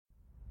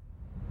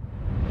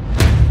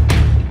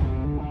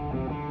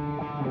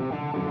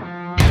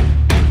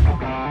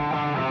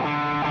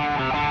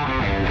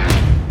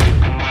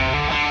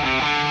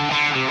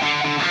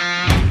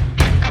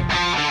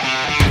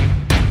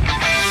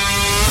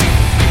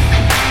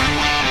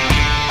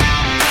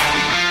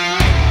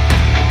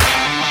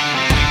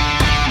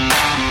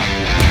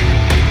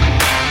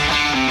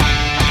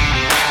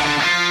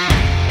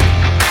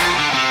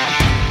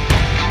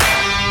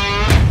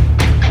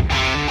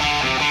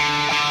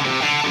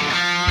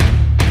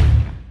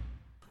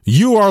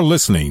You are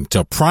listening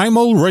to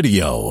Primal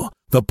Radio,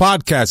 the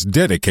podcast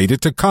dedicated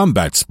to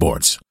combat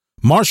sports,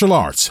 martial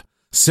arts,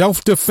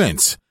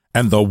 self-defense,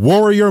 and the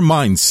warrior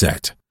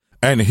mindset.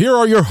 And here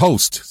are your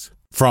hosts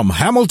from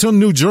Hamilton,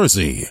 New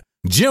Jersey,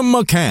 Jim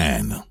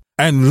McCann,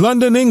 and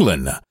London,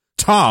 England,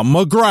 Tom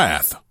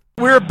McGrath.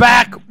 We're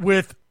back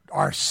with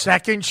our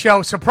second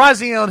show.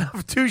 Surprisingly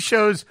enough, two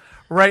shows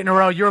right in a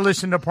row. You're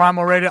listening to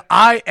Primal Radio.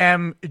 I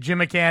am Jim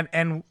McCann,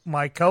 and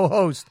my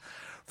co-host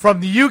from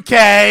the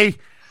UK,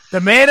 the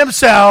man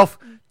himself,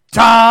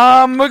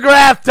 Tom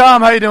McGrath.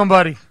 Tom, how you doing,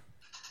 buddy?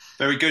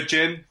 Very good,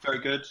 Jim. Very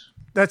good.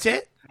 That's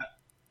it?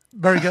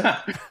 Very good.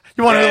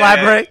 You want to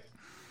elaborate?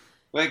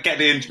 We'll get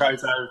the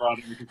intros over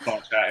and we can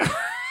start chatting.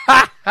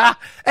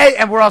 Hey,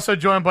 and we're also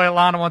joined by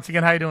Alana once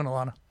again. How you doing,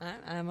 Alana?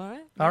 I'm all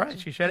right. All right,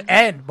 she said.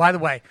 And, by the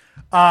way,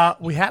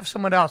 we have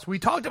someone else. We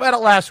talked about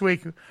it last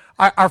week.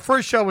 Our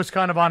first show was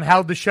kind of on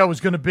how the show was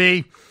going to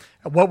be,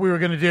 what we were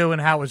going to do, and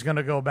how it was going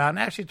to go about. And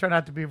actually, it turned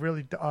out to be a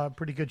really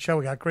pretty good show.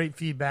 We got great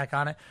feedback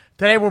on it.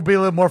 Today, we'll be a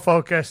little more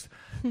focused,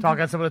 talk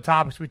on some of the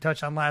topics we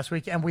touched on last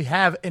week. And we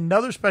have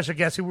another special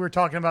guest who we were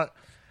talking about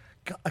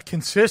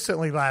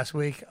consistently last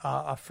week,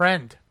 a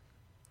friend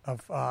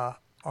of our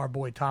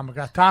boy Tom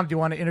McGrath. Tom, do you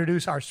want to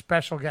introduce our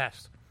special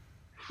guest?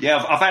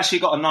 Yeah, I've actually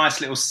got a nice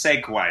little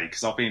segue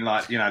because I've been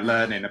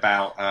learning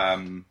about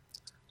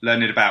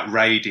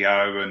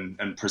radio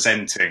and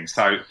presenting.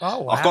 So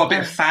I've got a bit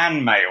of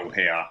fan mail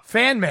here.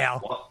 Fan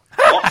mail?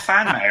 What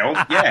fan mail?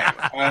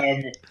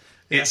 Yeah.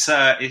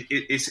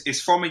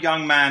 It's from a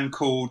young man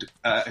called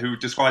who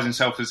describes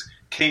himself as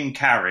King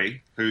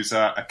Carrie, who's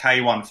a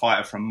K1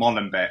 fighter from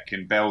Molenbeek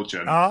in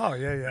Belgium. Oh,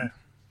 yeah.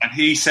 And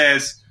he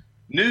says,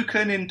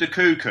 Nuken in de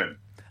Kuken,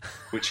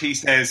 which he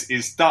says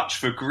is Dutch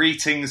for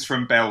greetings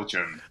from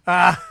Belgium.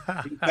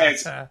 He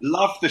says,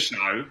 love the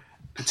show,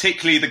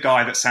 particularly the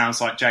guy that sounds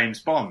like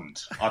James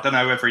Bond. I don't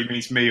know whether he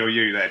means me or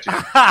you there, Jim.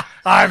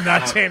 I'm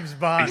not James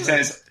Bond. He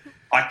says,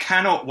 I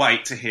cannot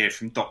wait to hear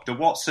from Dr.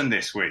 Watson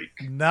this week.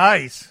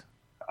 Nice.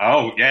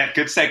 Oh, yeah,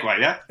 good segue,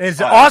 yeah? It's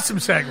an awesome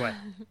segue.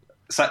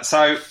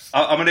 So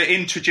I'm going to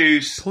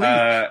introduce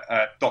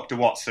Dr.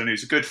 Watson,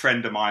 who's a good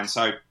friend of mine.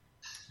 So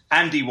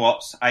Andy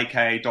Watts,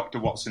 a.k.a. Dr.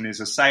 Watson, is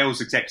a sales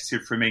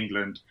executive from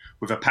England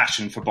with a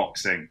passion for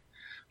boxing.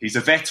 He's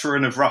a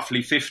veteran of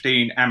roughly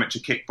 15 amateur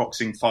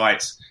kickboxing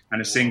fights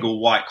and a single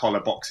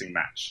white-collar boxing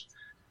match.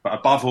 But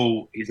above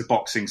all, he's a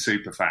boxing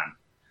superfan.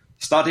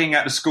 Studying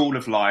at the School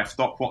of Life,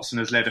 Doc Watson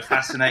has led a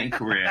fascinating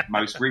career,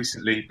 most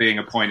recently being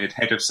appointed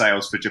head of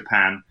sales for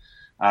Japan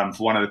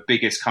for one of the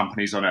biggest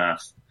companies on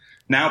earth.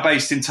 Now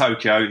based in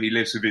Tokyo, he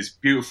lives with his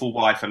beautiful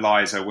wife,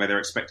 Eliza, where they're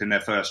expecting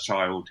their first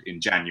child in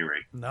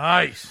January.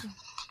 Nice.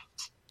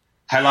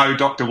 Hello,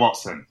 Dr.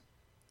 Watson.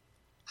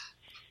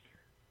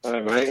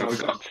 Hello, mate.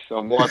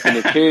 I'm wiping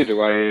the tears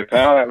away here,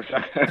 pal. That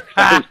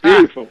was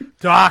beautiful.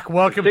 Doc,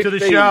 welcome to the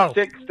show.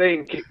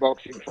 16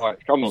 kickboxing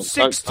fights. Come on.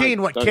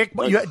 16 what?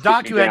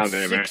 Doc, you had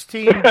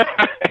 16.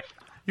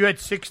 You had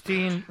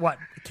 16 what?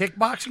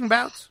 Kickboxing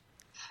bouts?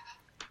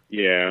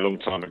 Yeah, a long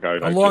time ago.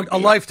 A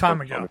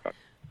lifetime ago.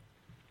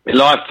 A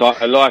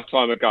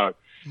lifetime ago.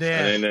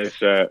 Yeah. And then,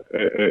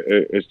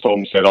 as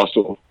Tom said, I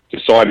sort of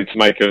decided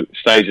to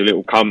stage a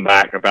little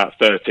comeback about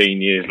 13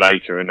 years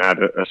later and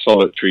had a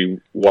solitary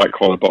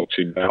white-collar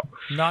boxing bout.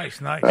 Nice.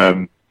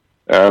 It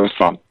was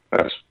fun.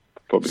 That's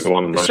probably the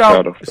one I'm most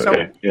proud of.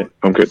 But yeah,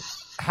 I'm good.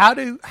 How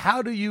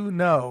do you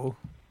know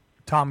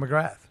Tom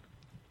McGrath?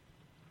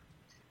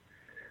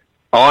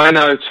 I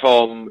know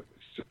Tom.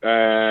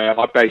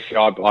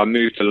 I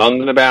moved to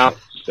London about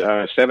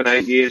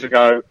 7-8 years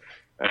ago.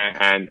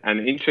 And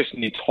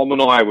interestingly, Tom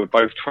and I were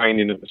both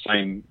training at the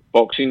same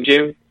boxing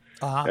gym.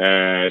 Uh-huh.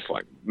 It's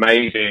like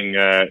amazing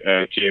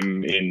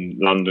gym in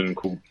London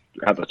called,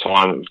 at the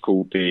time it was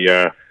called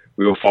the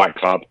Real Fight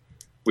Club.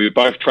 We were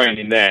both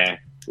training there,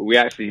 but we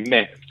actually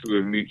met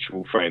through a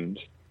mutual friend.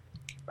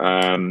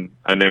 And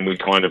then we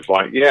kind of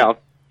I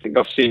think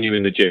I've seen you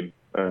in the gym.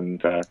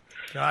 And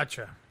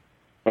gotcha.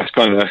 That's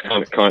kind of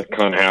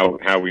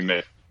how we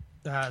met.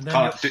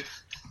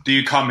 Do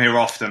you come here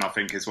often, I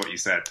think is what you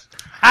said.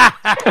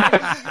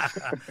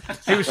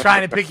 He was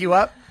trying to pick you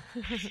up?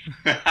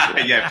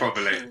 Yeah,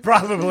 probably.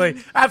 Probably.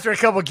 After a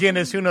couple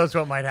Guinness, who knows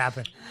what might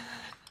happen.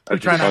 I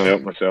try not to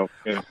help myself.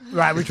 Yeah.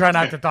 Right, we try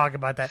not to talk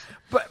about that.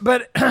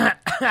 But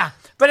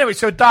anyway,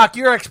 so Doc,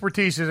 your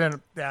expertise is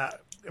in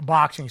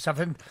boxing stuff.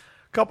 And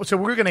so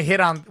we're going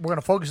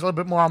to focus a little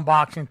bit more on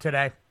boxing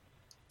today.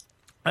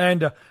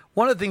 And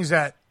one of the things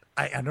that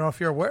I don't know if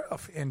you're aware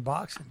of in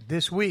boxing,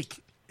 this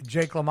week,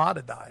 Jake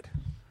LaMotta died.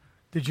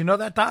 Did you know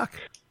that, Doc?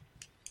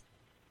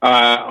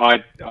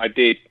 I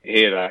did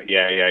hear that.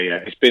 Yeah.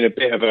 It's been it's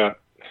going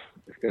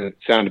to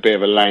sound a bit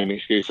of a lame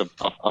excuse.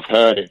 I've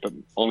heard it, but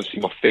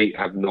honestly, my feet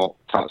have not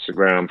touched the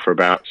ground for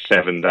about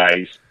 7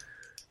 days.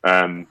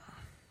 So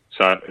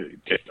I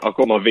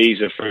got my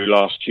visa through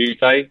last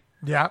Tuesday.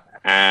 Yeah.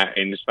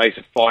 In the space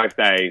of 5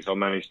 days, I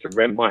managed to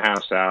rent my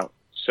house out,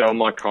 sell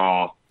my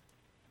car,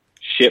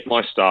 ship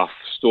my stuff,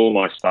 store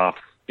my stuff,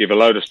 give a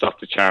load of stuff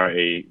to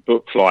charity,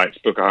 book flights,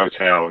 book a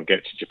hotel, and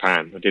get to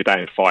Japan. I did that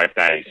in 5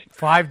 days.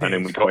 5 days. And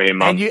then we got here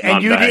Monday.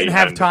 And you didn't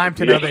have time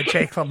to know that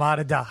Jake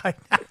LaMotta died.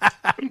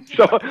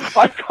 So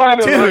I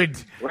kind of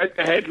read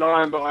the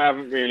headline, but I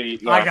haven't really.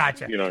 I got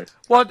you. You know.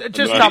 Well,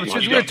 just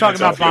since we were talking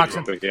about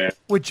boxing, yeah.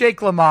 with Jake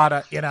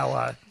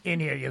LaMotta, in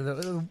here,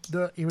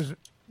 he was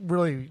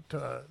really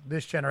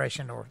this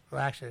generation, or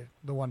actually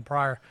the one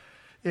prior,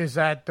 is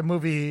that the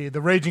movie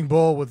The Raging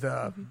Bull with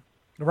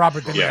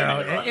Robert De Niro.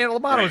 Yeah, and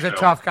LaMotta was a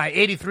tough guy.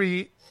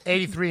 83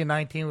 and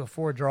 19 with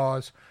 4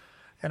 draws.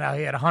 He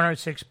had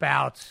 106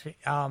 bouts.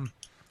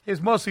 He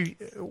was mostly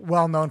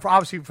well known for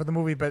the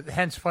movie, but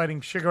hence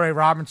fighting Sugar Ray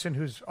Robinson,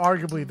 who's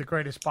arguably the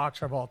greatest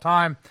boxer of all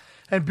time,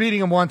 and beating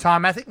him one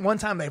time. I think one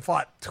time they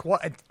fought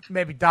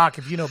maybe Doc,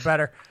 if you know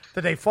better,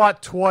 that they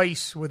fought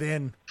twice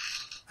within,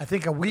 I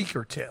think, a week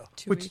or two.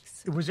 2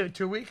 weeks. Was it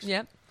 2 weeks?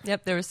 Yep.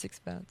 There were 6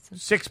 bouts.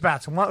 6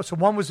 bouts, so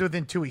one was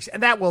within 2 weeks,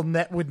 and that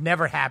would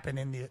never happen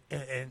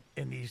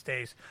in these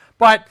days.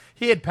 But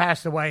he had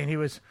passed away, and he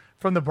was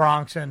from the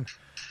Bronx, and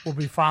will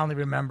be fondly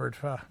remembered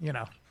for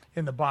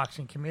in the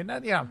boxing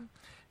community.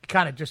 He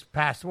kind of just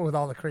passed with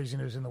all the crazy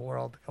news in the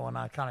world going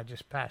on. Kind of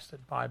just passed it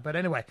by. But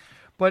anyway,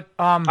 I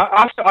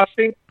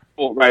think I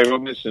fought Ray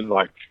Robinson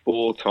like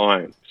 4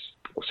 times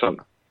or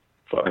something.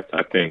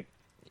 I think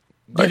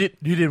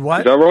you did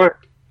what? Is that right?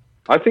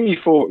 I think you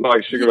fought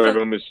like Sugar Ray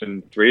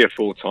Robinson 3 or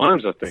 4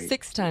 times. I think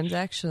 6 times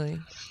actually.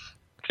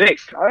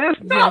 6.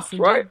 That's nuts,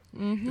 right?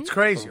 Mm-hmm. It's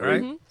crazy,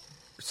 right? Mm-hmm.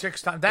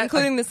 6 times,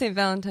 including the St.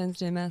 Valentine's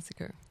Day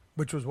Massacre,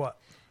 which was what?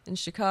 In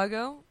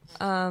Chicago.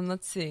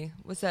 Let's see.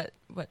 Was that,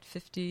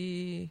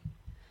 50...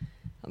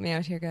 Help me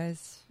out here,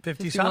 guys.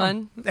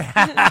 51?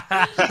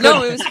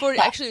 No, it was 40.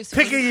 Actually, it was 46.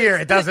 Pick a year.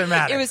 It doesn't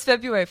matter. It was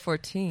February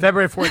 14th.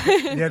 February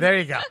 14th. Yeah, there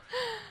you go.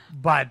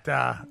 But,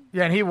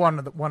 and he won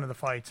one of the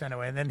fights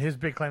anyway. And then his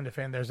big claim to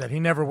fame there is that he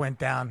never went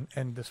down.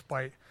 And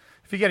despite,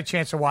 if you get a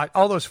chance to watch,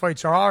 all those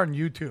fights are on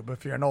YouTube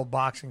if you're an old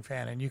boxing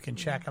fan, and you can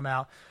check them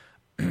out.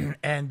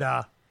 And,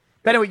 but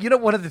anyway,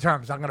 one of the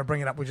terms, I'm going to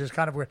bring it up, which is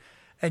kind of weird.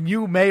 And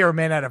you may or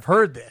may not have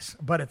heard this,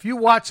 but if you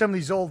watch some of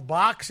these old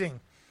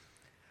boxing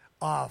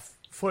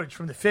footage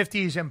from the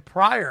 50s and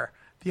prior,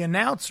 the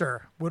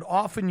announcer would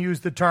often use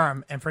the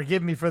term, and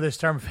forgive me for this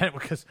term,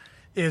 because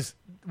is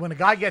when a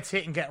guy gets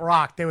hit and get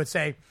rocked, they would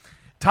say,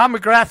 Tom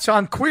McGrath's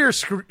on Queer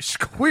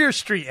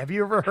Street. Have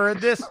you ever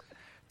heard this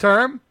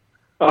term?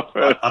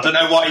 I don't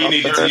know why you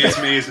needed to use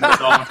me as an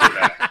example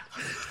there.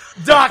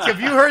 Doc,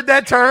 have you heard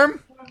that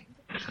term?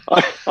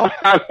 I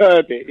have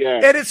heard it,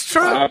 yeah. And it's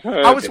true.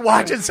 I was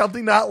watching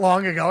something not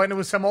long ago, and it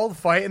was some old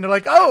fight, and they're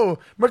like, oh,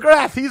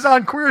 McGrath, he's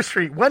on Queer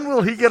Street. When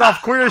will he get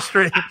off Queer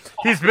Street?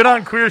 He's been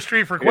on Queer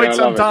Street for quite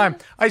some time.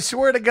 I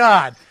swear to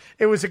God,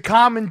 it was a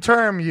common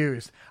term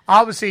used.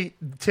 Obviously,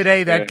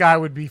 today that guy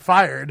would be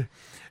fired,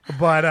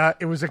 but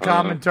it was a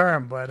common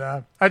term. But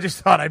I just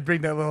thought I'd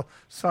bring that little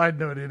side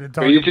note in. And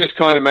talk it just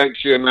kind of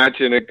makes you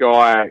imagine a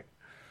guy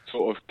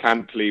sort of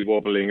camply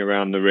wobbling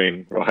around the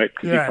ring, right?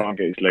 Because he can't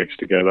get his legs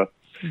together.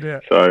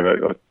 Yeah.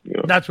 So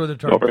that's where the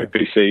term. Not very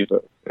PC,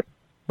 but.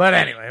 But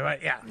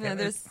anyway, yeah.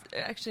 There's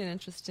actually an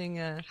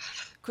interesting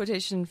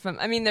quotation from.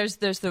 I mean, there's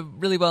the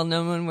really well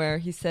known one where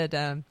he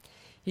said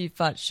he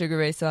fought Sugar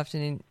Ray so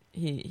often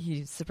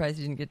he's surprised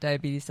he didn't get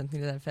diabetes, something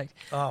to that effect.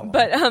 Oh.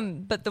 But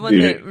the one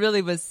that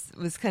really was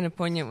kind of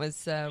poignant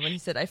was when he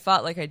said, "I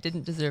fought like I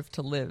didn't deserve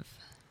to live."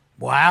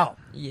 Wow.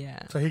 Yeah.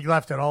 So he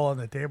left it all on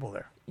the table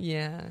there.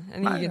 Yeah, I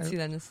think you can see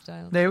that in his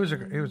style. He was a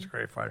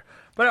great fighter.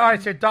 But all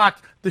right, so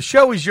Doc, the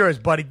show is yours,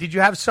 buddy. Did you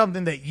have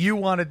something that you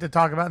wanted to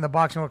talk about in the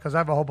boxing world? Because I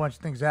have a whole bunch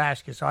of things to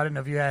ask you, so I didn't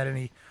know if you had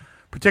any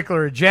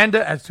particular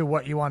agenda as to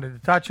what you wanted to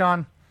touch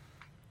on.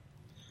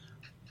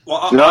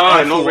 Well,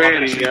 not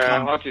really.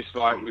 I just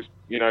was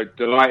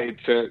delighted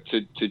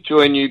to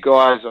join you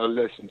guys. I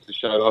listened to the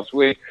show last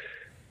week,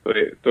 thought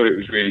it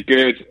was really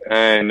good,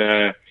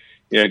 and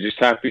just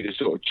happy to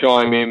sort of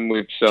chime in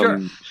with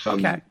some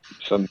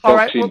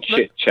boxing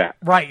chit chat.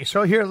 Right.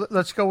 So here,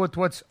 let's go with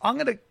I'm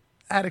going to,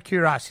 out of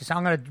curiosity, so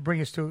I'm going to bring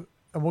us to,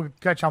 and we'll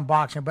touch on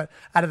boxing, but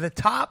out of the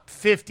top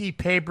 50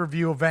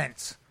 pay-per-view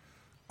events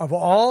of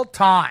all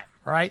time,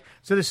 right?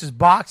 So this is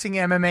boxing,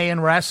 MMA,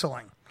 and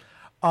wrestling.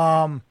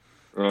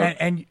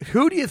 And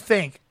who do you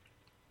think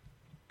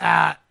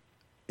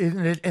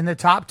in the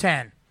top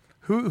 10,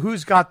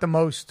 who's got the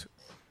most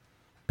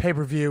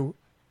pay-per-view?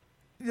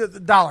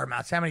 The dollar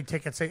amounts, how many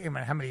tickets,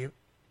 how many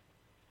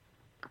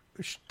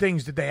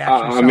things did they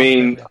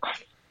actually sell?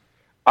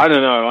 I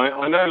don't know.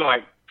 I know,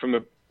 like, from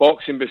a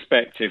boxing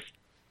perspective,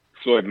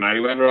 Floyd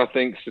Mayweather, I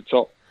think, is the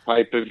top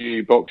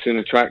pay-per-view boxing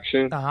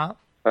attraction. Uh-huh.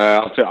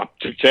 To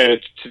tell you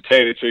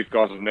the truth,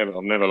 guys, I've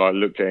never like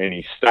looked at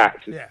any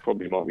stats. It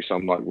probably might be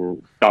some like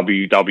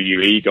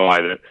WWE guy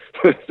that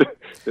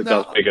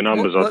does bigger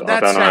numbers. I don't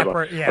know.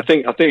 Separate, I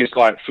think it's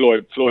like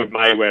Floyd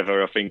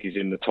Mayweather. I think is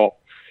in the top.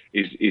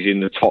 Is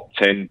in the top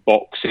 10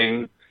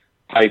 boxing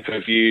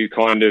pay-per-view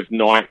kind of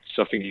nights.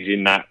 I think he's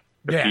in that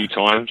a few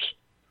times.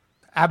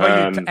 How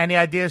about you? Any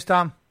ideas,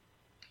 Tom?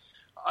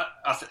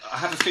 I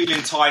have a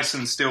feeling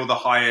Tyson's still the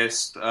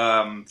highest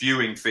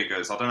viewing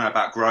figures. I don't know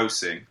about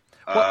grossing.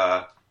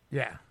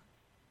 Yeah.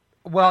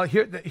 Well,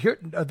 here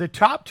the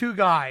top two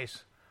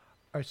guys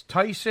are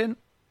Tyson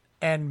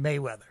and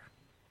Mayweather.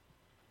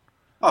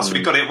 Oh, so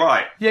we got it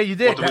right. Yeah, you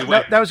did.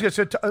 That was good.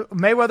 So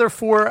Mayweather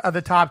 4 of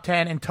the top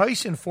 10 and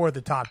Tyson 4 of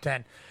the top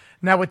 10.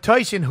 Now with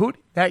Tyson,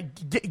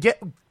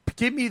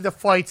 give me the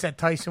fights that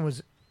Tyson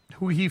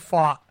who he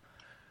fought.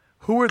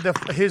 Who were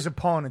his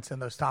opponents in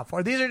those top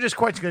 4? These are just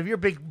questions. If you're a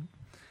big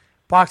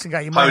boxing guy,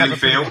 you might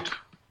Holyfield.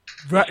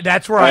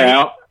 That's right.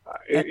 Yeah,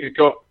 it's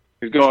got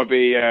to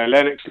be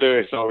Lennox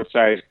Lewis. I would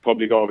say it's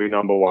probably got to be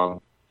number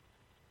 1.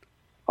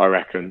 I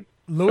reckon.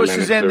 Lewis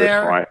is in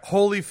there. Right.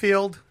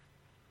 Holyfield.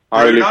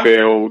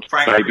 Holyfield,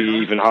 maybe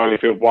Bruno. even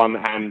Holyfield 1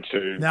 and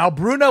 2. Now,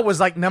 Bruno was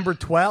like number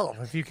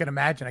 12, if you can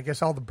imagine. I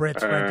guess all the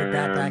Brits rented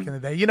that back in the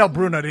day.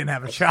 Bruno didn't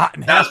have a shot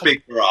in hell. That was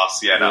big for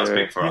us. Yeah, that was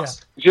big for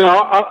us.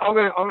 I'm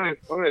going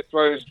to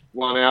throw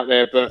one out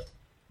there, but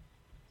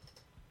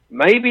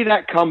maybe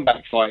that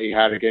comeback fight he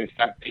had against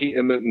that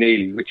Peter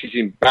McNeely, which is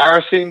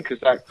embarrassing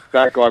because that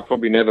guy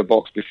probably never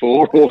boxed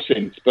before or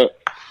since, but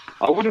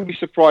I wouldn't be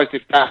surprised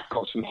if that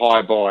got some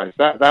high buys.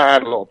 That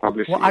had a lot of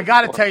publicity. Well, I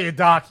got to tell you,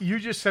 Doc, you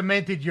just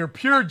cemented your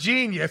pure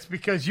genius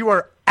because you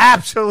are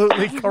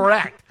absolutely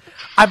correct.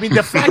 I mean,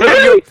 the fact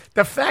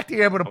that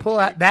you're able to pull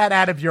that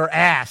out of your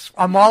ass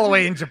from all the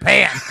way in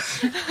Japan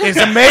is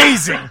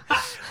amazing.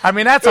 I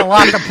mean, that's a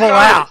lot to pull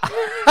out.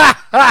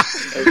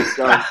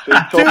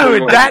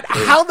 Dude,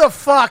 how the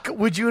fuck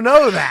would you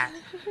know that?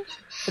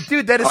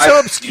 Dude, that is so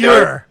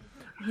obscure.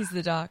 He's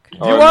the doc.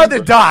 You are the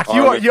doc.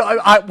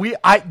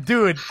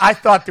 Dude, I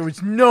thought there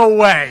was no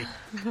way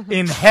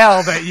in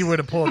hell that you would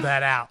have pulled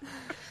that out.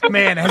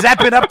 Man, has that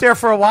been up there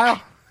for a while?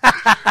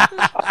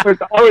 I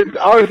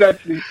was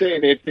actually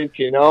sitting here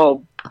thinking,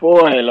 oh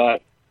boy,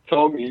 like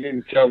Tom, you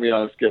didn't tell me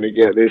I was going to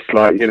get this,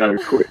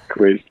 quick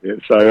quiz.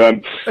 So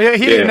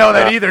he didn't know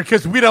that either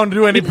because we don't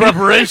do any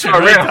preparation.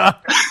 Right?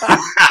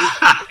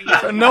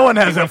 So no one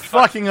has a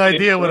fucking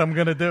idea what I'm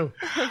going to do.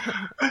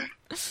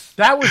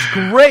 That was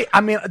great.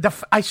 I mean,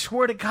 I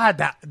swear to God,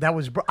 that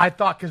was. I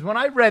thought because when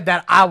I read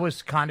that, I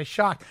was kind of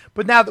shocked.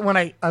 But now that when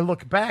I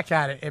look back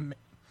at it,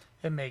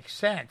 it makes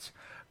sense.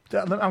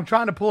 I'm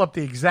trying to pull up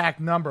the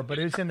exact number, but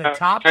it was in the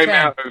top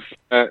 10.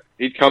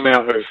 He'd come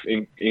out of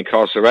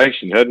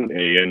incarceration, hadn't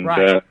he? And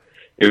right.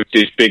 It was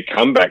his big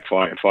comeback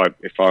fight,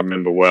 if I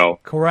remember well.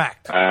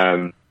 Correct.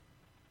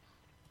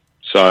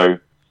 So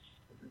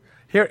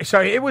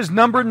it was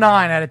number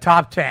 9 out of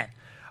top 10.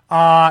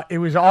 It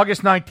was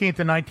August 19th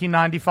of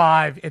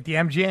 1995 at the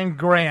MGM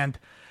Grand,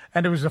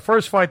 and it was the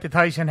first fight that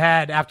Tyson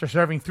had after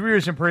serving 3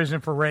 years in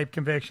prison for rape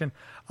conviction.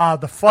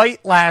 The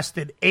fight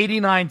lasted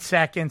 89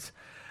 seconds,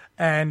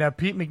 and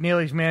Pete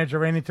McNeely's manager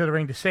ran into the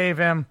ring to save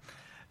him.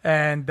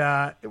 And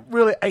but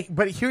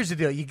here's the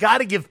deal. You got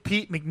to give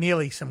Pete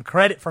McNeely some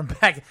credit from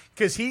back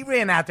because he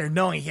ran out there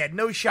knowing he had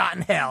no shot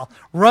in hell,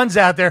 runs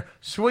out there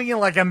swinging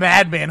like a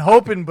madman,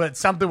 hoping but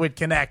something would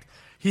connect.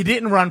 He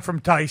didn't run from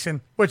Tyson,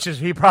 which is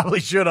he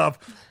probably should have,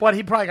 but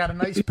he probably got a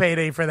nice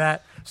payday for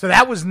that. So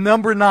that was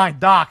number 9.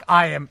 Doc,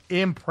 I am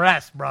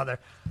impressed, brother.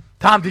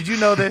 Tom, did you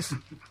know this?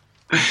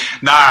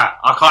 Nah,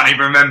 I can't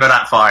even remember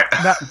that fight.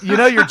 Now, you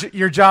know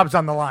your job's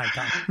on the line,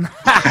 Tom.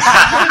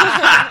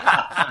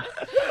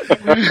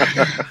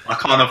 I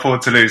can't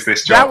afford to lose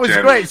this job. That was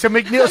Jim. great. So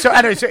McNeil. So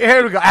anyway, so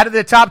here we go. Out of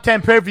the top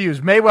 10 pay-per-views,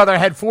 Mayweather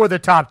had 4 of the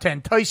top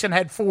 10. Tyson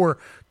had 4.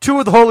 2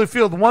 with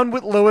Holyfield, 1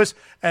 with Lewis,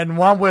 and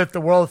 1 with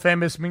the world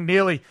famous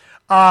McNeely.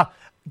 Now,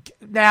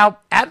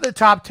 out of the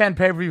top 10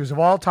 pay-per-views of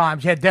all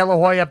times, you had De La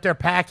Hoya up there,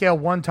 Pacquiao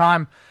one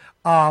time,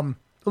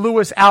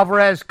 Luis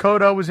Alvarez,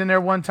 Cotto was in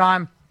there one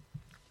time.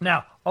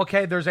 Now,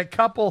 okay, there's a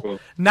couple.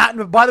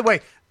 Not. By the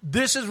way,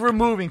 this is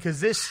removing because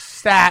this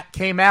stat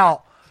came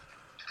out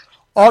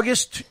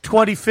August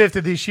 25th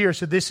of this year,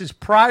 so this is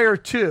prior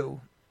to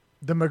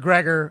the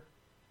McGregor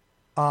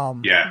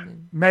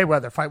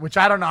Mayweather fight, which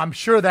I don't know. I'm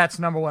sure that's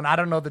number 1. I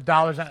don't know the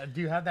dollars.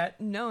 Do you have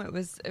that? No, it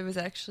was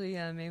actually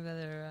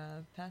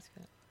Mayweather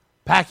Pacquiao.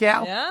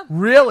 Pacquiao? Yeah.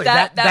 Really?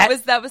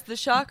 That was the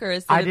shocker.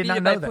 Is that I did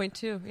not know that.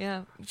 0.2.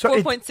 Yeah.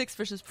 So 4.6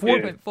 versus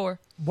 4.4.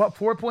 What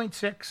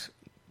 4.6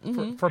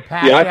 Mm-hmm. for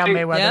Pacquiao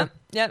Mayweather?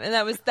 Yeah, and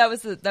that was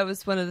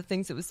one of the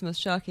things that was most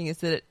shocking is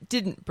that it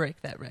didn't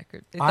break that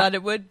record. They thought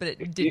it would, but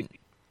it didn't.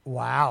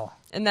 Wow.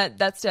 And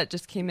that stat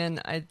just came in,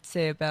 I'd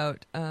say,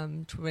 about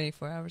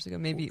 24 hours ago.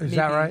 Maybe. Is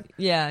that right?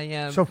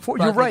 Yeah. So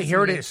you're right.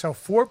 Here it is. So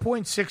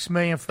 $4.6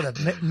 million for the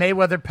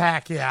Mayweather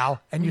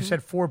Pacquiao, and you said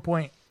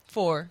 4.4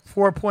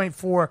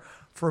 for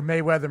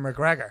Mayweather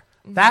McGregor.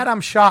 Mm-hmm. That I'm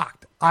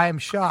shocked. I am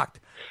shocked.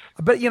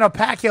 But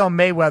Pacquiao and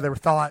Mayweather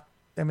thought.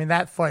 I mean,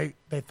 that fight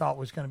they thought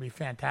was going to be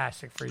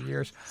fantastic for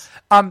years.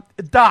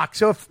 Doc,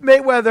 so if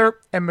Mayweather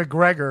and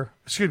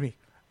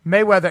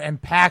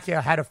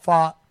Pacquiao had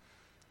fought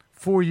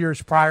 4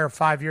 years prior,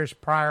 5 years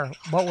prior,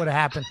 what would have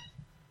happened?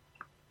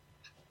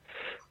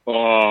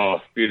 Oh,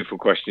 beautiful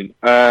question.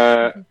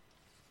 I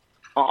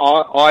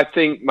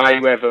think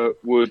Mayweather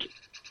would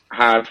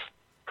have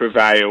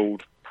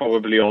prevailed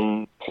probably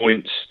on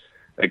points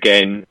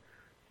again.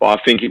 but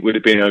I think it would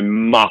have been a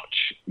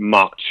much,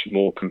 much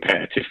more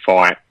competitive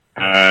fight.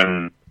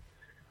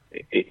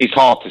 It's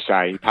hard to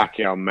say.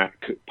 Pacquiao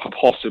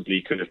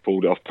possibly could have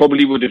pulled it off.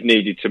 Probably would have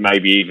needed to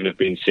maybe even have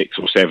been 6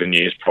 or 7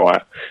 years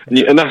prior,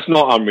 and that's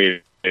not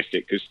unrealistic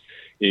because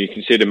you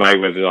consider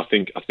Mayweather. I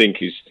think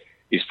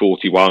is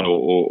 41 or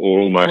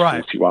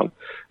almost 41.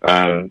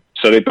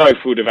 So they both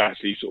would have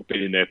actually sort of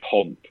been in their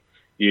pomp,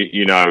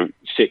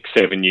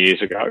 6-7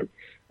 years ago.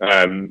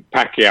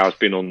 Pacquiao's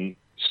been on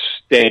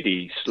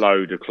steady,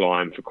 slow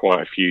decline for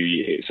quite a few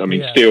years. I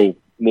mean, still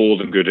more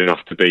than good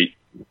enough to beat,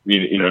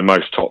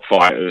 most top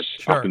fighters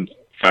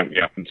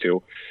frankly up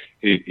until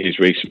his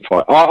recent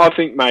fight. I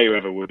think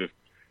Mayweather would have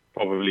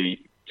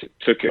probably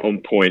took it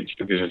on points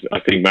because I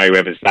think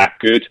Mayweather's that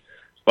good.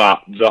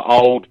 But the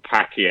old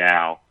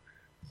Pacquiao,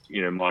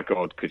 my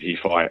God, could he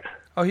fight?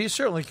 Oh, he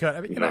certainly could.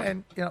 I mean,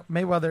 and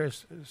Mayweather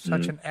is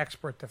such an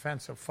expert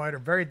defensive fighter,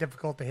 very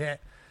difficult to hit,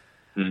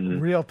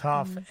 real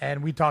tough.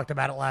 And we talked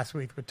about it last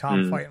week with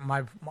Tom fighting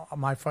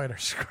my fighter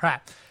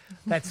Scrap.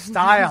 That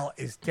style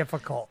is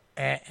difficult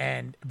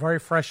and very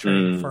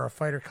frustrating for a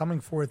fighter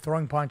coming forward,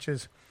 throwing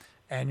punches,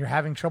 and you're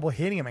having trouble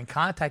hitting him and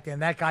contacting,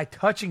 and that guy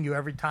touching you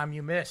every time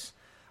you miss,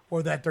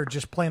 or that they're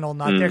just plain old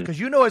not there. Because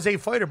as a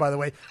fighter, by the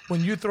way,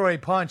 when you throw a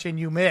punch and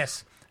you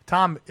miss,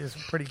 Tom is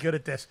pretty good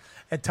at this.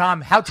 And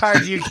Tom, how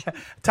tired do you get?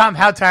 Tom,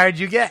 how tired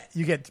you get?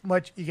 You get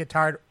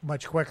tired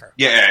much quicker.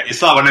 Yeah,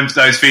 it's like one of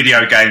those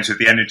video games with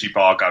the energy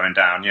bar going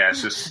down. Yeah,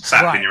 it's just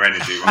sapping your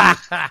energy.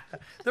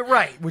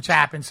 Right, which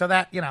happened. So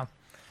that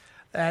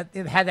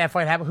had that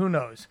fight happen, who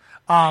knows?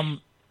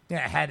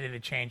 Had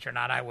it changed or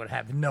not, I would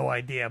have no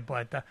idea.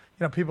 But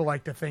people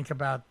like to think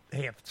about,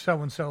 hey, if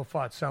so and so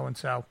fought so and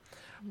so.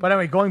 But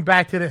anyway, going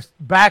back to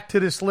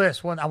this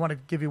list. I want to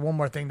give you one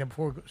more thing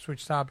before we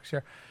switch topics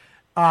here.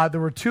 There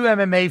were 2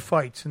 MMA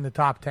fights in the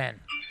top 10.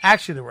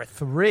 Actually, there were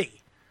 3.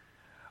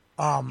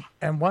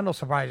 And one will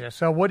surprise you.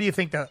 So what do you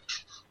think the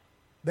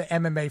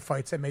MMA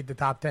fights that made the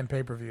top 10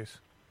 pay-per-views?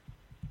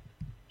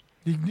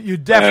 You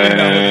definitely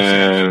know what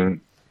this is.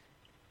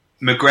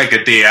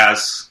 McGregor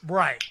Diaz.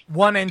 Right.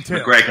 1 and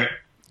 2.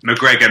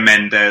 McGregor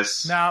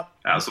Mendes. No.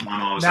 That was the one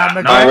I was at.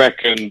 I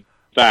reckon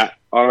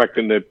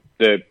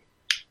the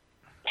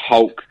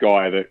Hulk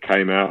guy that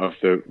came out of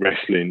the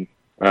wrestling,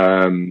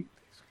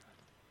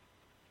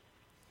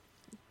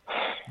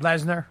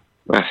 Lesnar.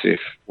 Massive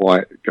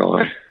white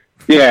guy.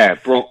 Yeah,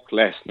 Brock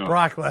Lesnar.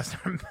 Right.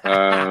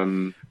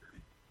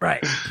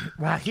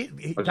 Well,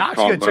 Doc's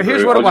good. So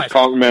here's what it was. I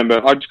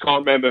just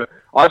can't remember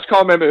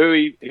who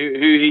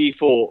he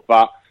fought,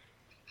 but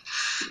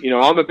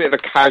I'm a bit of a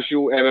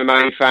casual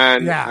MMA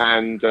fan,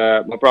 and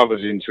my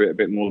brother's into it a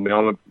bit more than me.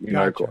 I'm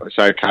a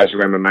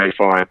casual MMA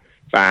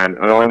fan,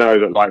 and I know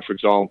that, like, for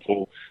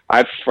example,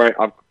 I'm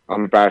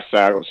embarrassed to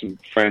say I've got some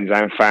friends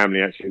and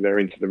family actually that are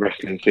into the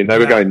wrestling scene. They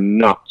were going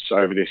nuts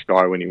over this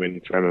guy when he went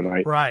into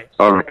MMA. Right.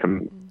 So I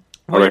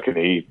reckon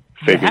he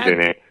figures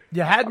in it.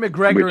 You had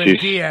McGregor and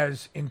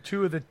Diaz in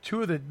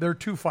their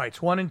 2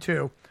 fights, 1 and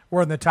 2,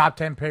 were in the top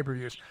 10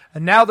 pay-per-views,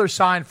 and now they're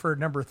signed for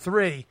number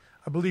 3,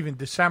 I believe, in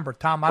December.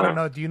 Tom, I don't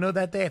know. Do you know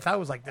that day? I thought it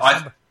was like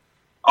December.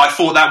 I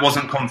thought that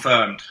wasn't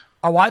confirmed.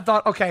 Oh, I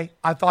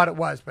thought it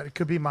was, but it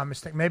could be my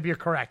mistake. Maybe you're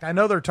correct. I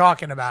know they're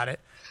talking about it.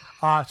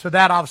 So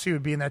that obviously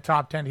would be in that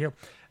top 10 here.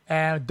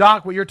 And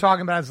Doc, what you're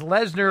talking about is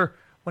Lesnar,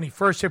 when he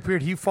first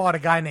appeared, he fought a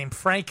guy named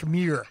Frank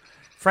Mir.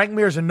 Frank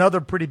Mir is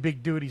another pretty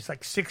big dude. He's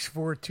like 6'4",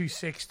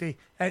 260,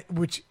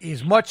 which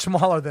is much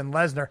smaller than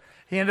Lesnar.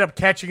 He ended up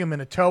catching him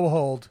in a toe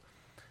hold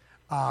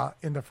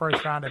in the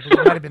first round. I believe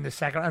it might have been the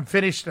second, and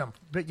finished him.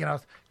 But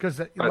because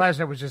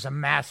Lesnar was just a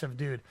massive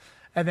dude.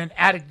 And then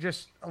adding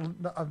just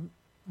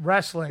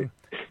wrestling,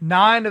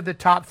 9 of the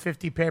top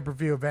 50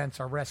 pay-per-view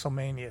events are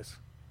WrestleManias.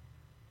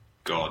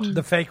 God.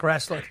 The fake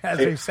wrestling, as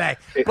they say.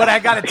 But I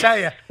got to tell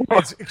you,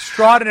 it's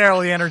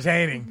extraordinarily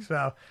entertaining.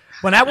 So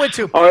when I went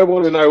to... I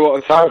want to know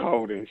what a toe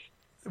hold is.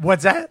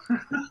 What's that?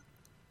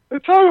 A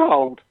toe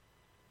hold.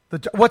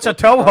 What's a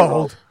toe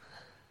hold?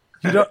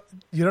 You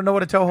don't know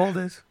what a toe hold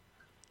is?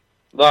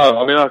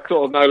 No, I mean, I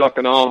sort of know like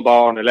an arm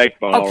bar and a leg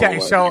bar.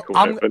 Okay, so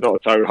I'm... but not a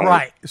toe hold.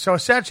 Right. So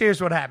essentially,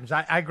 here's what happens.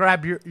 I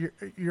grab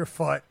your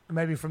foot,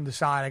 maybe from the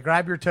side. I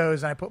grab your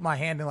toes, and I put my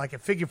hand in like a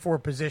figure 4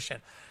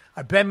 position.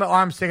 I bend my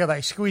arms together,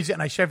 I squeeze it,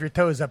 and I shove your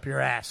toes up your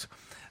ass.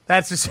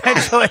 That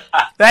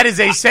is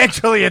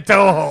essentially a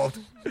toe hold.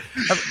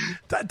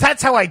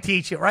 That's how I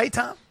teach it, right,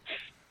 Tom?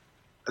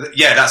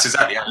 Yeah, that's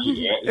exactly how you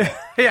do it.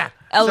 Yeah.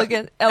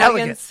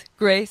 Elegance,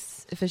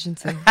 grace,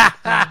 efficiency.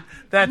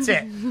 That's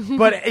it.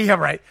 But yeah,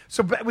 right.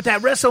 So with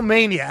that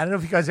WrestleMania, I don't know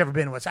if you guys ever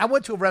been to it. I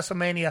went to a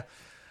WrestleMania.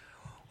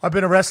 I've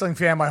been a wrestling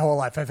fan my whole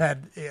life. I've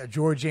had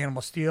George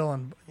Animal Steel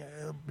and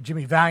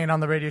Jimmy Valiant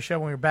on the radio show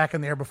when we were back in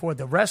the air before.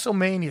 The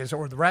WrestleManias,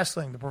 or the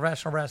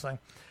professional wrestling,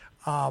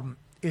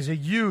 is a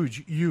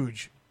huge,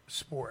 huge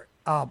sport,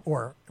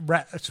 or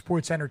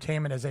sports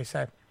entertainment, as they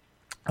say.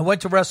 I went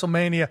to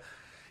WrestleMania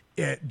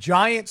at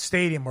Giant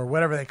Stadium, or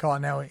whatever they call it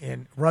now,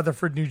 in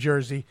Rutherford, New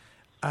Jersey.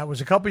 It was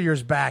a couple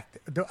years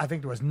back. I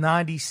think there was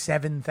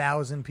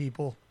 97,000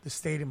 people. The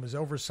stadium was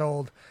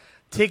oversold.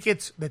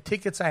 tickets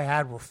I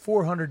had were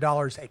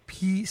 $400 a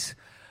piece.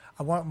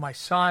 I went with my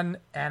son,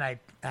 and I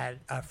had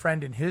a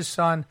friend and his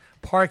son.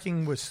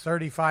 Parking was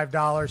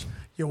 $35.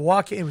 You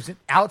walk in, it was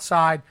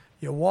outside.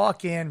 You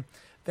walk in,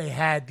 they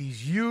had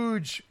these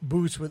huge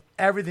booths with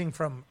everything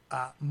from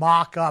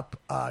mock-up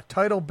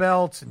title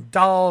belts and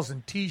dolls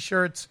and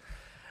T-shirts.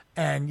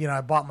 And,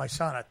 I bought my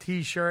son a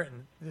T-shirt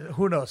and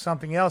who knows,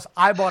 something else.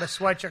 I bought a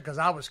sweatshirt because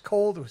I was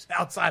cold. It was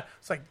outside.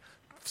 It's like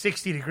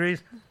 60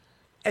 degrees.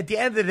 At the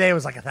end of the day, it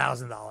was like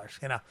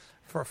 $1,000,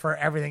 for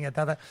everything.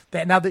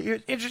 Now,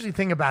 the interesting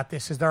thing about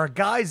this is there are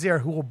guys there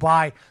who will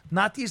buy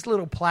not these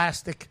little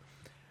plastic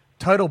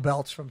title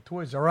belts from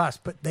Toys R Us,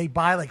 but they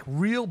buy like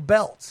real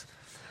belts,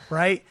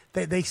 right?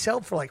 They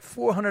sell for like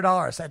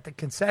 $400 at the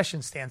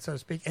concession stand, so to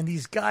speak. And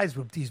these guys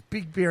with these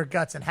big beer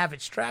guts and have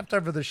it strapped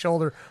over the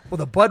shoulder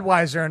with a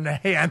Budweiser in their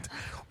hand,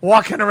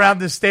 walking around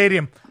the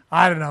stadium.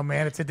 I don't know,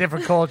 man. It's a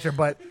different culture,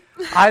 but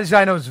I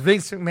know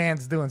Vince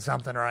McMahon's doing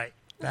something right,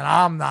 and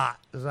I'm not.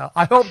 So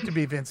I hope to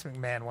be Vince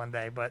McMahon one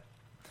day, but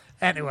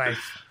anyway,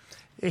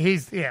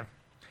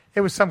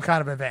 it was some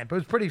kind of event, but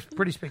it was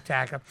pretty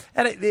spectacular.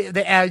 And the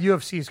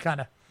UFC is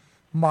kind of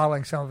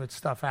modeling some of its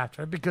stuff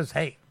after it because,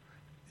 hey,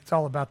 it's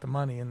all about the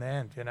money in the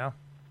end,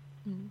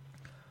 Mm-hmm.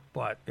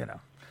 But,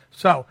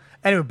 So,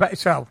 anyway,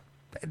 so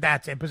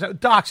that's it. But so,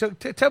 Doc, so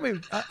tell me,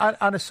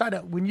 on a side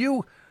note, when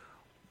you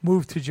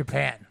moved to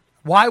Japan,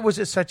 why was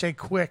it such a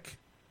quick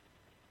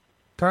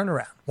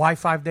turnaround? Why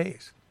 5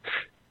 days?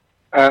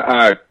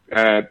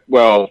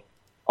 Well,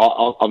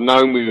 I've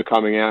known we were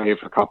coming out here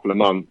for a couple of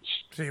months.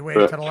 So you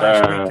waited until the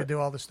last week to do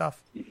all the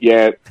stuff?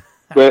 Yeah.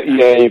 But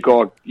you've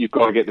got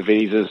to get the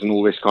visas and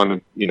all this kind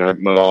of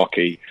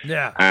malarkey.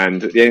 Yeah.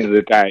 And at the end of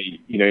the day,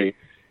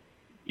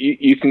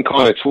 you can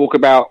kind of talk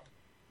about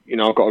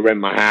I've got to rent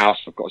my house,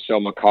 I've got to sell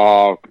my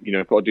car,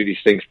 I've got to do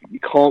these things. But you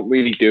can't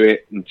really do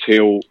it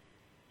until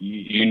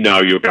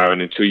you're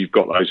going, until you've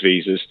got those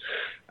visas.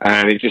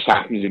 And it just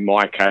happens in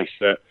my case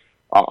that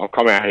I've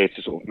come out here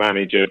to sort of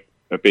manage a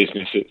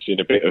business that's in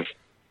a bit of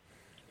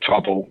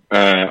trouble,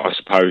 I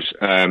suppose.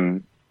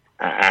 And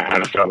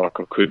I felt like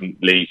I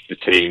couldn't leave the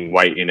team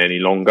waiting any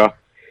longer.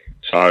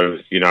 So,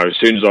 as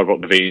soon as I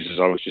got the visas,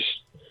 I was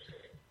just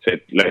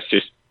said, let's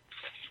just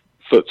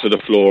foot to the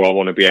floor. I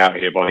want to be out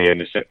here by the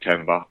end of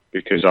September,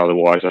 because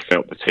otherwise I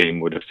felt the team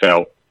would have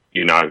felt,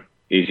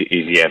 is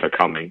he ever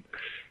coming?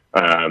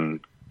 So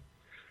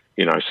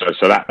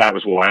that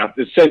was why.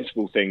 The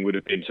sensible thing would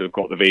have been to have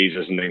got the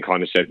visas and then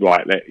kind of said,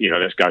 right,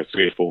 let's go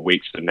 3 or 4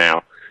 weeks from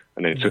now,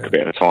 and then took a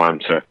bit of time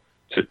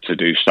to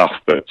do stuff.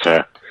 But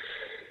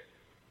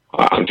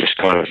I'm just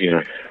kind of,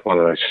 one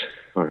of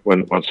those.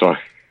 Once I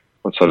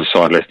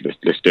decide, let's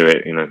do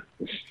it.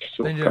 Let's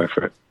sort of go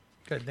for it.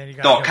 Good. Then you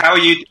got Doc, how are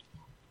you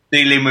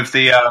dealing with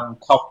the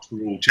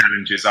cultural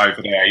challenges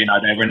over there?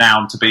 They're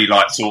renowned to be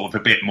like sort of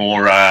a bit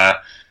more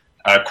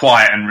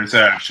quiet and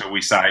reserved, shall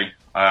we say?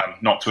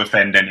 Not to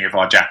offend any of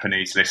our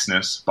Japanese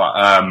listeners, but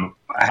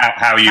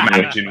how are you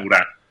managing all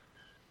that?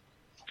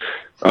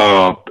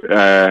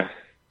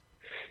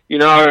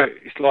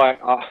 It's like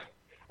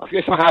I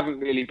guess I haven't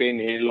really been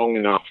here long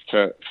enough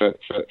for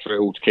it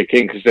all to kick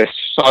in, because they're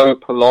so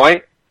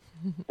polite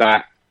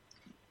that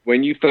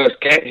when you first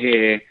get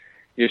here,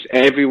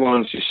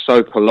 everyone's just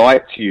so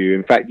polite to you.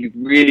 In fact, you've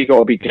really got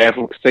to be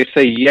careful because they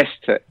say yes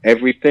to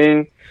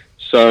everything.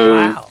 So.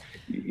 Wow.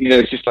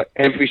 It's just like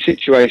every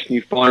situation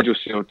you find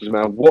yourself, doesn't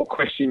matter what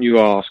question you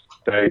ask,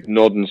 they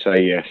nod and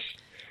say yes.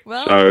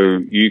 Well, so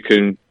you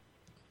can,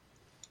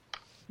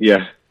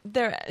 yeah.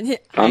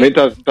 It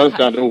doesn't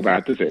sound all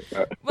bad, does it?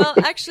 Well,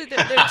 actually,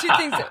 there are two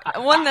things.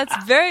 One,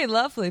 that's very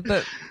lovely,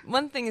 but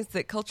one thing is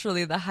that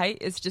culturally the height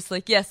is just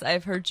like, yes,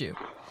 I've heard you.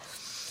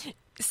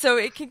 So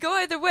it can go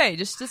either way,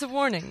 just as a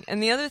warning.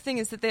 And the other thing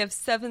is that they have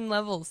 7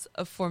 levels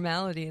of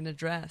formality in a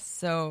dress.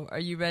 So are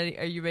you ready?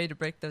 Are you ready to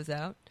break those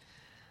out?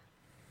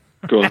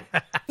 Go on.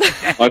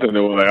 I don't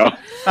know what they are.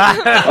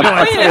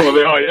 I don't know what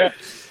they are, yeah.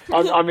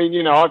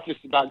 I've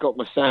just about got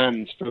my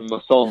sands from my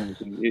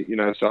songs, and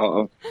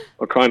so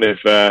I kind of,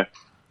 I've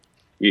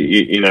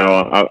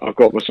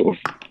got my sort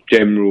of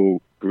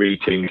general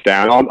greetings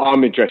down.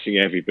 I'm addressing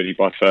everybody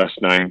by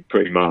first name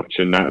pretty much,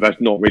 and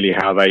that's not really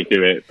how they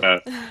do it.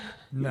 But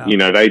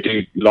no. They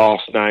do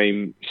last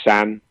name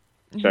San,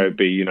 so it'd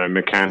be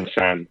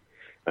McCann-san,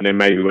 and then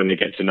maybe when they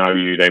get to know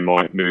you, they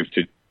might move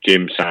to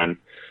Jim-san.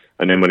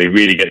 And then when they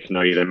really get to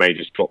know you, they may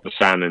just drop the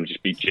San and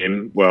just be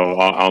Jim.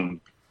 Well,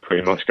 I'm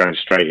pretty much going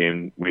straight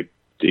in with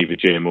either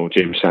Jim or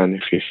Jim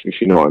San,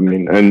 if you know what I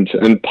mean.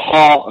 And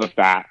part of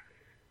that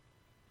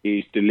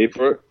is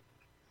deliberate,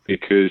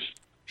 because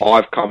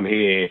I've come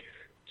here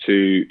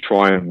to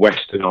try and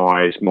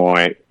westernise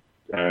my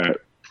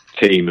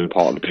team and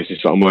part of the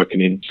business that I'm working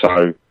in.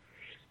 So,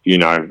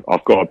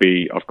 I've got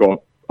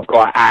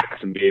to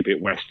act and be a bit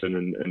Western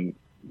and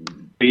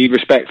be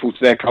respectful to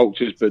their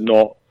cultures, but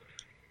not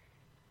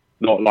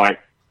like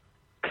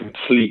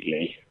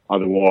completely,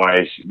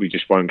 otherwise we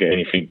just won't get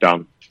anything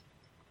done.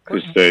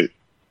 Because the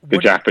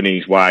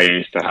Japanese way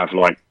is to have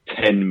like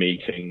 10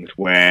 meetings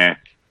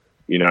where,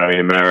 in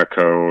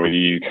America or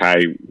the UK,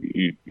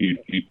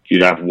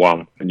 you'd have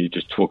one and you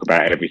just talk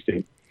about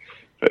everything.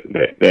 But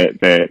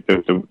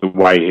the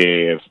way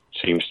here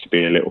seems to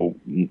be a little,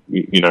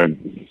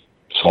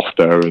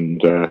 softer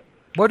and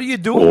what are you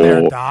doing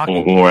there, Doc?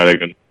 More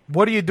elegant.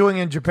 What are you doing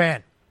in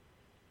Japan?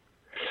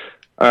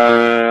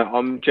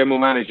 I'm general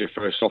manager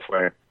for a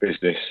software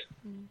business.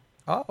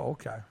 Oh,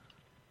 okay.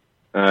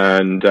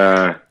 And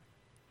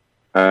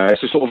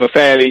it's a sort of a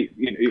fairly,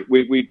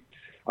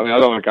 I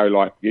don't want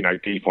to go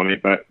deep on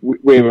it, but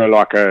we were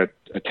like a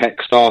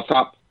tech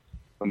startup,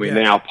 and we're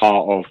now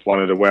part of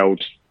one of the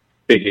world's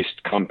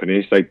biggest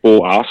companies. They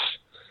bought us,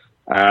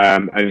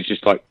 and it's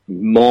just like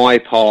my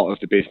part of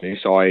the business,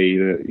 i.e.,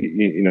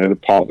 the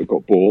part that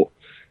got bought.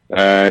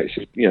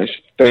 It's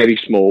fairly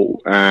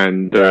small,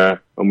 and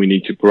we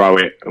need to grow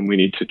it, and we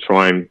need to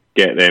try and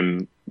get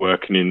them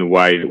working in the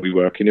way that we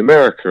work in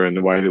America and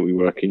the way that we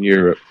work in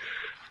Europe.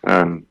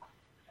 And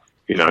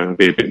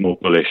be a bit more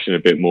bullish and a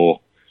bit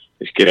more,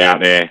 let's get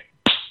out there,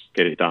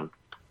 get it done.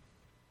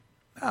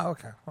 Oh,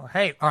 okay. Well,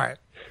 hey, all right.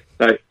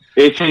 So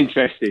it's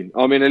interesting.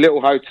 I'm in a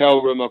little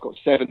hotel room. I've got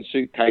 7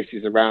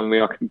 suitcases around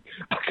me.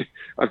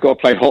 I've got to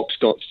play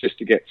hopscotch just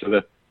to get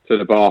to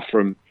the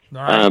bathroom. But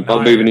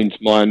I'm moving into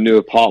my new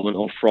apartment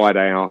on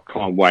Friday, and I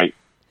can't wait.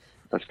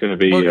 That's going to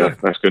be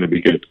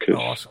good because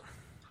awesome.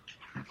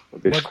 I'm a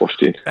bit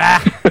squashed in.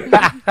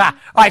 All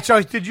right.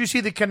 So, did you see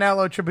the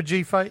Canelo Triple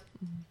G fight?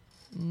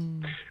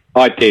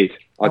 I did.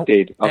 I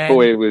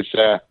thought it was.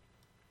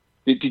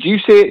 Did you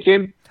see it,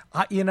 Jim?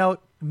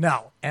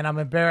 No. And I'm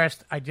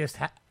embarrassed. I just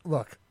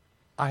look.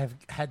 I have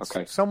had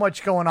so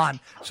much going on.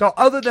 So,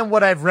 other than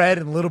what I've read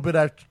and a little bit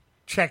I've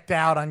checked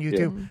out on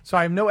YouTube, so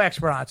I'm no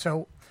expert on it.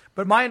 So,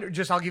 but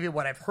I'll give you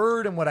what I've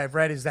heard and what I've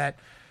read is that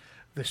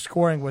the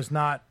scoring was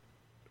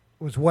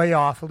way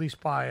off, at least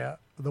by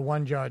the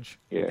one judge,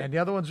 and the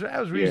other ones that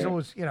was reasonable.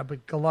 Was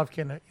but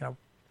Golovkin,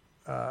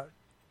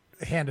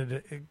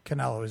 handed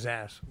Canelo his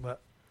ass. But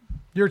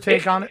your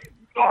take on it?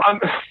 I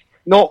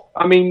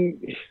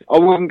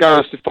wouldn't go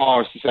as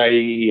far as to say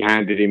he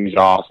handed him his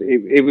ass.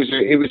 It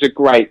was a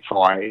great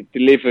fight.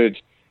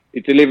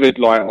 It delivered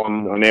like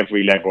on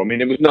every level. I mean,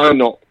 there was no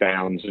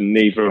knockdowns, and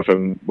neither of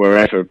them were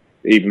ever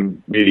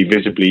even really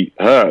visibly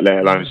hurt, let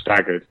alone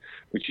staggered,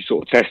 which is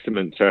sort of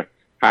testament to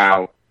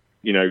how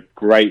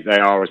great they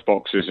are as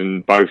boxers,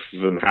 and both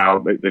of them how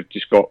they've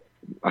just got.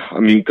 I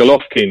mean,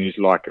 Golovkin is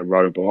like a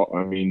robot.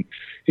 I mean,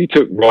 he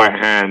took right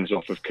hands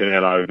off of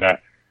Canelo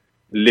that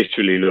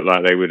literally looked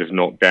like they would have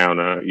knocked down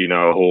a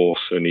horse,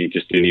 and he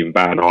just didn't even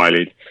bat an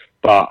eyelid.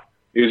 But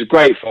it was a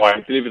great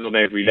fight, delivered on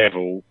every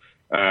level.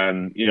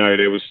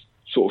 There was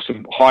sort of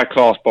some high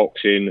class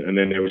boxing, and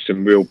then there was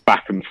some real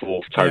back and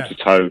forth, toe to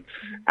toe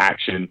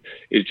action.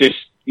 It's just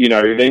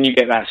then you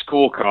get that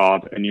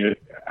scorecard,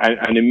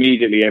 and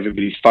immediately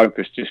everybody's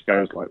focus just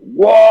goes like,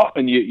 what?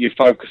 And you're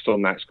focused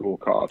on that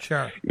scorecard.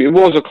 Sure. It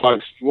was a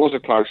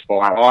close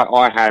fight.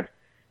 I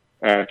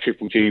had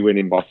Triple G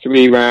winning by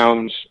 3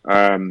 rounds.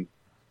 I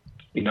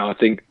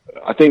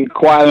think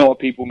quite a lot of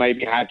people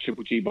maybe had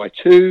Triple G by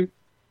 2.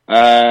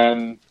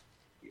 I've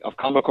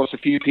come across a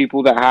few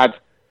people that had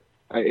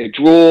a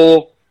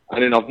draw,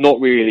 and then I've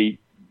not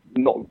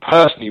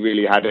personally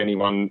really had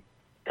anyone,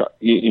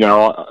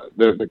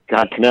 that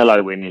had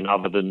Canelo winning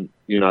other than,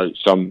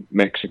 some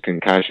Mexican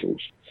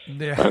casuals.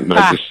 Yeah.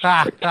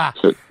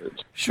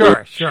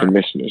 Sure.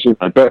 Listeners,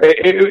 but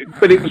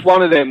it was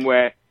one of them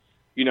where,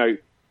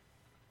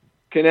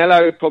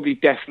 Canelo probably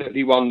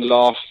definitely won the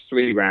last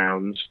 3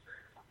 rounds,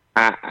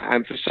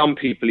 and for some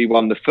people he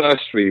won the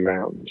first 3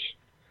 rounds.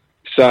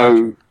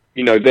 So,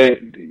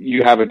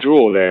 you have a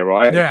draw there,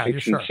 right? Yeah,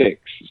 6 sure. and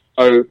 6.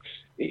 So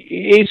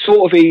it's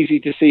sort of easy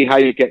to see how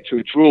you get to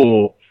a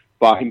draw,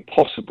 but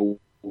impossible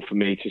for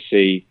me to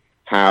see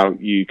how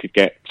you could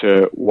get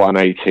to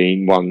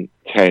 118,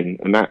 110,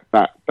 and that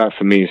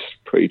for me is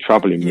pretty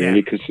troubling,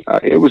 really, because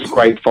it was a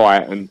great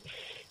fight, and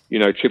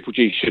Triple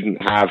G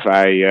shouldn't have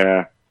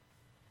a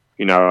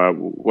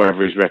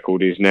whatever his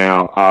record is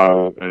now,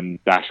 and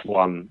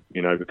 -1,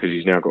 because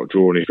he's now got a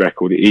draw on his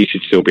record. He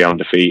should still be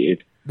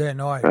undefeated. Yeah,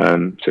 no,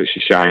 so it's a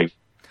shame.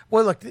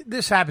 Well, look,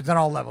 this happens on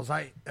all levels.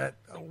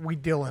 We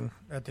deal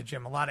at the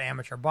gym a lot of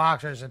amateur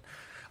boxers, and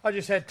I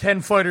just had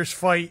 10 fighters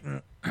fight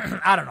in,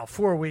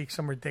 4 weeks,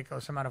 some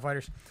ridiculous amount of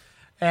fighters.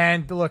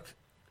 And look,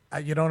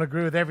 you don't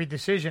agree with every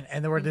decision,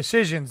 and there were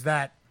decisions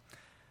that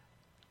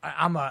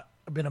I've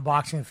been a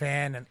boxing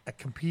fan, and I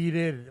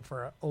competed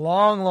for a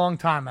long, long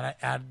time, and I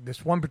had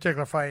this one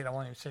particular fight. I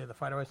won't even say who the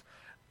fighter was.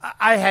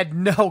 I had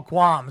no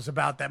qualms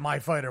about that my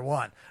fighter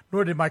won,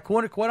 nor did my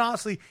corner. Quite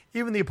honestly,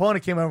 even the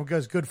opponent came over and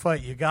goes, good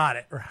fight, you got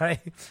it,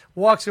 right?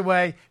 Walks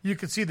away. You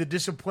could see the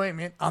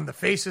disappointment on the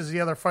faces of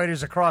the other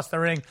fighters across the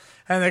ring,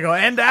 and they go,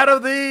 and out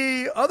of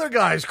the other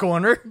guy's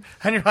corner.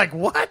 And you're like,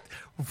 what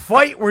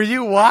fight were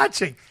you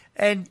watching?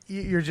 And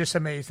you're just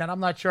amazed. And I'm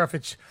not sure if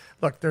it's,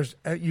 look, there's,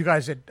 you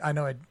guys had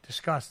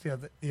discussed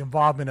the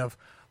involvement of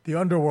the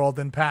underworld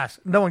in past.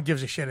 No one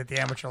gives a shit at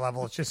the amateur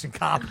level. It's just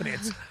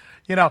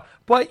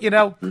But,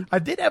 I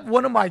did have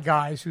one of my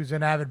guys who's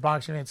an avid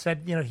boxing fan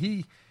said,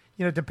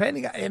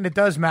 depending, and it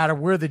does matter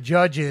where the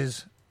judge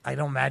is. I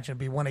don't imagine it'd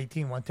be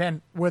 118,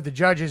 110, where the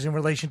judge is in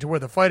relation to where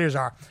the fighters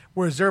are.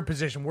 Where's their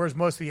position? Where's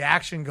most of the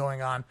action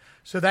going on?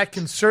 So that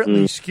can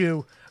certainly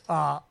skew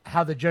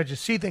how the judges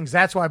see things.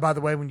 That's why, by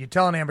the way, when you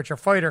tell an amateur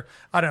fighter,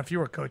 I don't know if you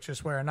were coached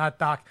this way or not,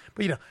 Doc,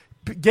 but,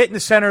 get in the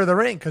center of the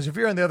ring, because if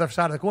you're on the other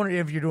side of the corner,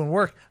 if you're doing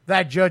work,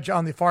 that judge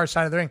on the far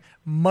side of the ring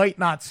might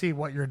not see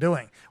what you're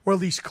doing, or at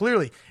least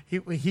clearly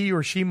he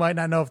or she might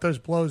not know if those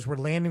blows were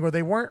landing or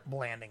they weren't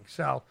landing.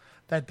 So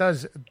that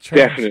does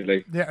change.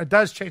 Definitely. Yeah, it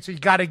does change. So you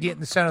got to get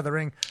in the center of the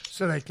ring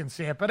so they can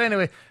see it. But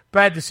anyway,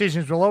 bad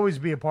decisions will always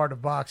be a part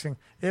of boxing.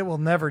 It will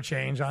never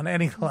change on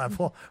any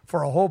level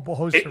for a whole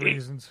host of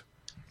reasons.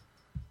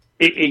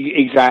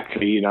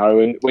 Exactly,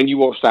 and when you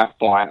watch that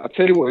fight, I'll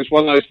tell you what, it's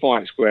one of those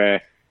fights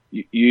where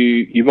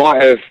you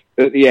might have,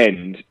 at the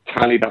end,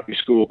 tallied up your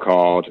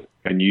scorecard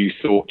and you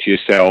thought to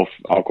yourself,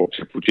 I've got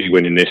Triple G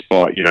winning this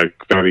fight,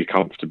 very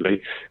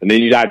comfortably. And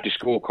then you'd add your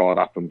scorecard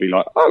up and be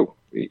like, oh,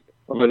 I've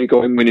only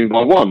got him winning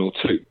by 1 or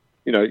 2.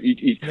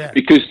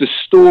 Because the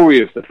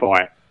story of the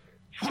fight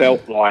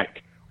felt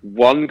like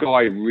one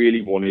guy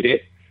really wanted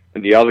it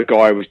and the other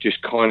guy was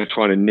just kind of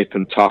trying to nip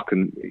and tuck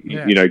and,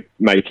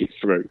 make it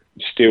through,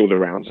 steal the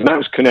rounds. And that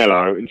was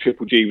Canelo, and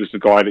Triple G was the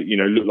guy that,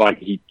 looked like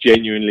he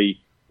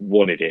genuinely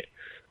wanted it.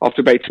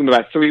 After it took him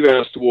about 3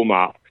 rounds to warm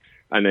up,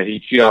 and then he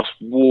just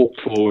walked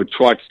forward,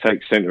 tried to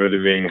take centre of the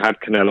ring, had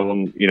Canelo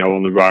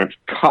on the ropes,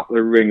 cut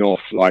the ring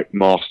off like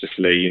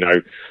masterfully.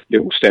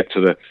 Little step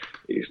to the,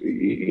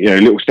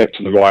 little step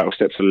to the right or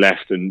step to the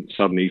left, and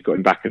suddenly he's got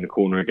him back in the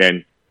corner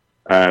again.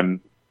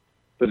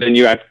 But then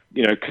you had,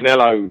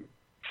 Canelo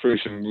threw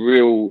some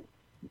real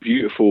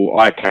beautiful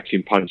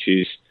eye-catching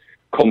punches,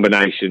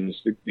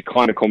 combinations, the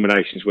kind of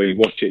combinations where you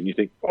watch it and you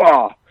think,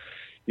 I'd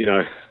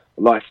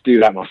like to do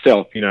that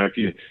myself, if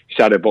you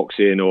shadow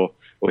boxing or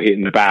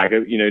hitting the bag,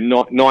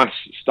 nice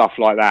stuff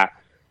like that.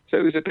 So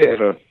it was a bit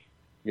of a,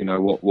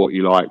 what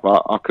you like,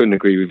 but I couldn't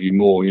agree with you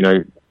more,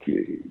 take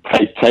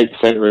the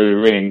centre of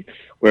the ring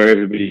where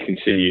everybody can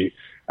see you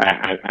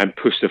and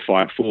push the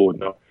fight forward.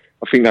 And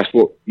I think that's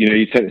what,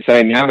 you tend to say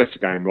in the amateur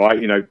game, right?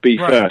 Be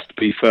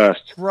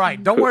first.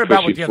 Right. Don't worry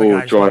about what the other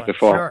guy's doing. The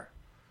fight. Sure.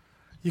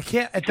 You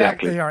can't,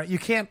 exactly. You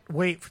can't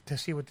wait to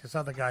see what this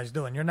other guy's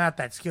doing. You're not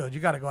that skilled. You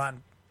got to go out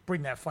and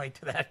bring that fight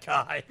to that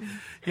guy,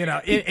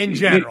 in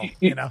general,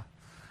 You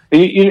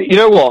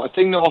know what? A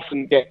thing that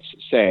often gets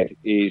said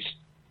is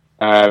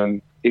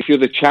if you're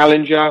the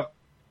challenger,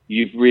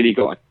 you've really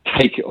got to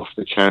take it off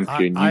the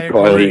champion. You've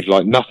got to leave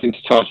like nothing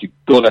to touch. You've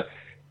got to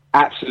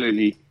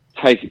absolutely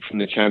take it from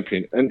the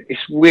champion. And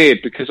it's weird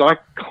because I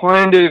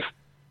kind of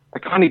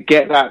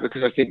get that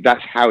because I think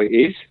that's how it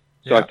is.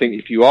 So I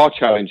think if you are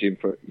challenging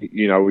for, either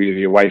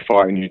your away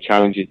fight and you're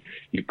challenging,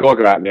 you've got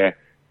to go out there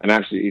and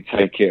absolutely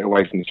take it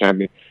away from the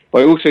champion.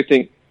 But I also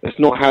think that's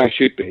not how it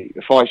should be.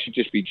 The fight should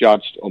just be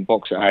judged on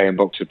boxer A and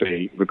boxer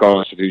B,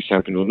 regardless of who's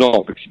champion or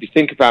not. Because if you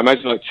think about,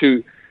 imagine like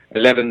 2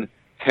 11,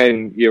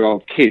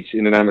 10-year-old kids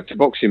in an amateur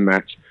boxing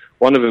match.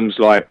 One of them's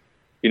like,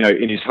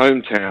 in his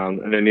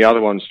hometown, and then the other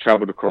one's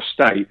travelled across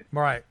state.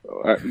 Right.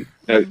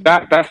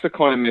 That's the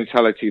kind of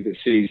mentality that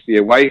sees the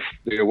away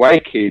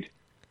kid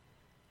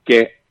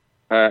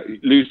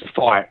lose the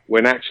fight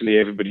when actually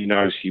everybody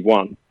knows he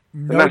won.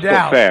 No and that's doubt.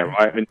 not fair,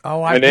 right? And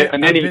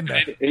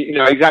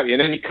exactly.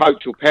 And any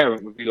coach or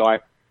parent would be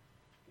like,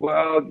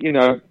 well,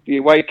 the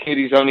away kid,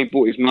 he's only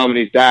brought his mum and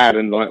his dad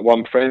and like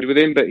one friend with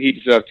him, but he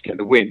deserves to get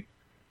the win.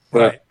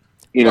 But,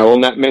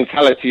 on that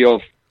mentality of,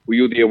 well,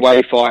 you're the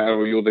away fighter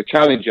or you're the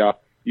challenger,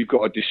 you've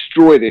got to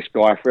destroy this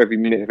guy for every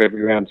minute of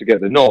every round to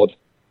get the nod.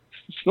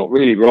 It's not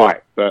really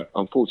right, but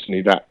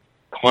unfortunately that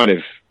kind of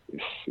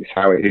is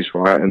how it is,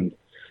 right? And,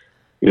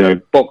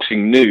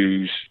 Boxing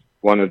News,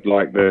 one of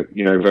like the,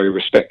 very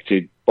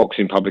respected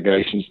boxing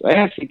publications, they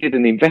actually did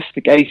an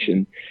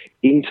investigation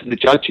into the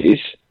judges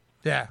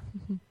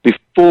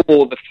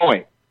before the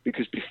fight.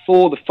 Because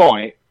before the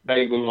fight,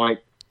 they were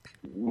like,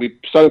 we're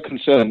so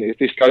concerned that if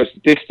this goes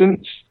the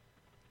distance,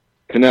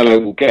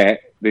 Canelo will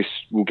get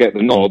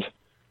the nod.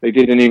 They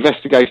did an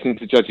investigation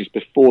into judges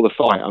before the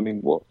fight. I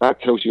mean,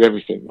 that tells you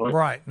everything, right?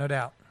 Right, no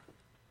doubt.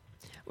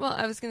 Well,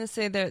 I was going to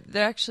say there are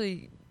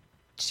actually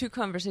 2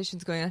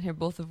 conversations going on here,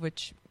 both of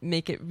which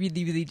make it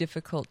really, really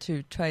difficult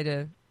to try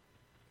to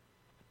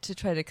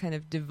kind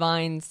of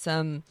divine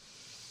some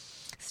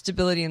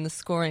stability in the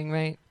scoring,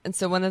 right? And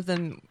so one of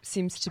them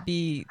seems to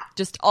be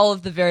just all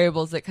of the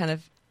variables that kind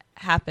of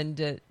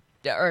happened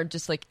are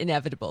just like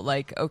inevitable,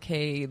 like,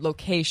 okay,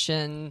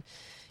 location,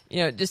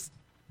 just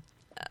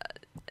a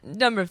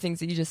number of things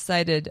that you just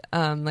cited,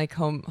 like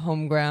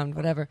home ground,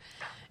 whatever.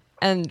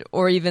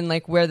 Or even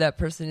like where that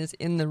person is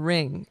in the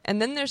ring. And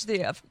then there's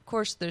of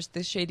course, there's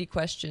the shady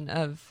question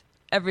of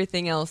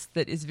everything else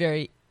that is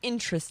very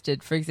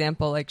interested. For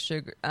example, like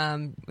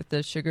with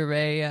the Sugar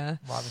Ray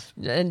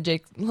and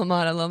Jake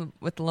LaMotta.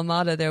 With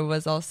LaMotta, there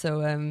was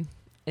also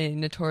a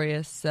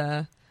notorious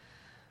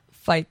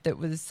fight that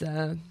was,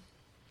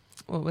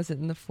 what was it,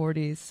 in the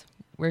 40s,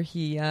 where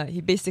he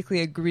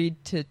basically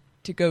agreed to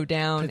to go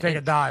down to take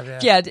a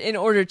dive. in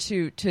order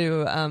to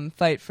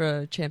fight for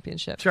a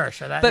championship. Sure,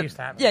 that used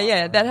to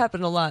happen. That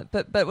happened a lot.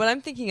 But what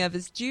I'm thinking of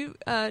is, do you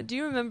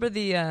remember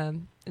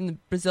in the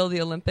Brazil,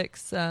 the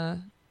Olympics, the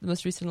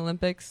most recent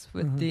Olympics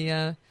with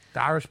the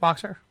Irish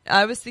boxer?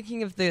 I was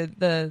thinking of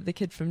the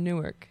kid from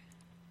Newark.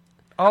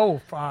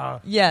 Oh,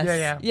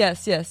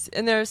 yes.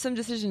 And there are some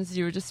decisions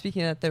you were just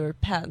speaking of that were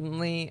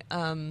patently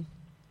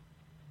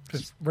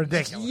just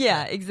ridiculous.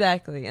 Yeah,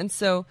 exactly. And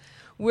so,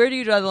 where do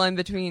you draw the line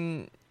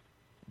between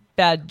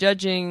bad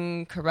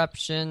judging,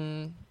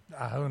 corruption?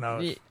 Who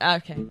knows?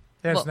 Okay.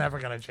 It's never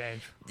going to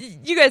change.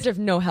 You guys have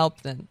no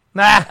help then.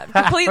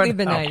 Completely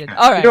benighted. No.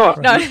 All right. You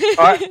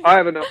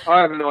know, I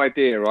have an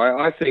idea,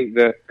 right? I think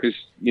that because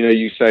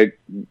you say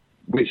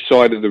which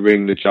side of the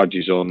ring the judge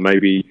is on.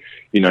 Maybe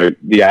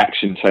the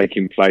action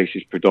taking place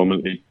is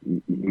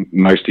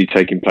mostly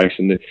taking place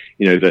in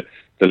the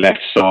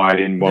left side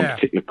in one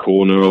particular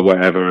corner or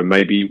whatever, and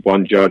maybe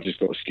one judge has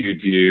got a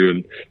skewed view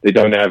and they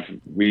don't have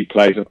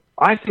replays.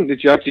 I think the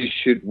judges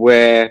should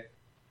wear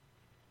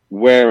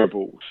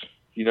wearables.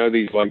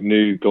 These like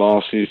new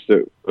glasses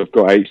that have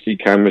got HD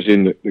cameras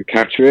in that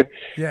capture it.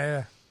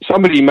 Yeah.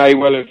 Somebody may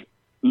well have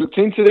looked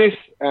into this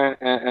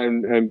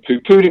and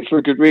poo-pooed it for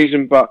a good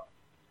reason, but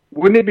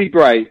wouldn't it be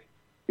great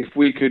if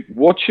we could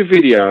watch a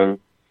video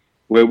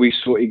where we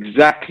saw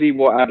exactly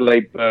what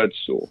Adelaide Bird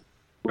saw,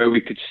 where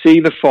we could see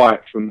the fight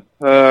from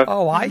her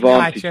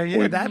vantage point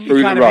Yeah, that'd be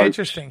through kind the of ropes.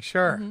 interesting.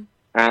 Sure.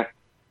 And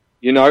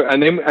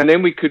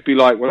then we could be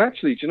like, well,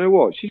 actually, do you know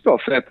what? She's got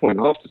a fair point.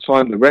 Half the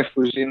time, the ref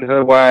was in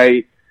her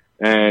way,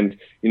 and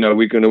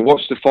we're going to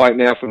watch the fight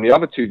now from the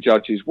other two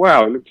judges.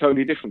 Wow, it looked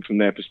totally different from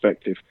their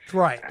perspective.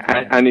 Right.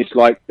 And it's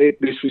like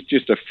this was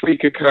just a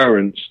freak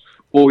occurrence.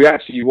 Or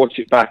you watch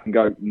it back and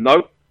go,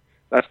 nope,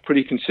 that's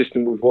pretty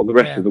consistent with what the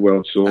rest of the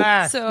world saw.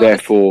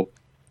 Therefore,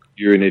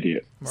 you're an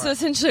idiot. So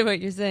essentially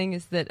what you're saying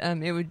is that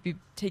it would be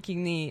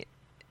taking the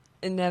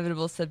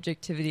inevitable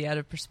subjectivity out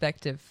of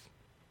perspective,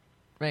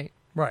 right?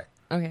 Right.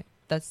 Okay,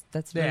 that's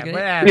very good.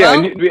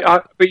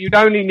 But you'd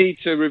only need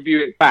to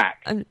review it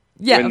back when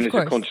of course. there's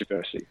a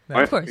controversy.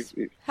 Right? Of course.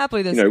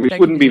 Happily, there's which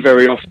wouldn't be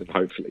very often,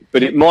 hopefully.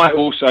 But it might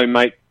also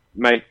make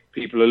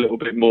people a little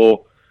bit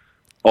more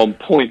on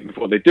point with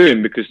what they're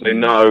doing because they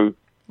know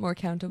more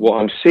accountable. What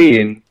I'm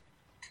seeing,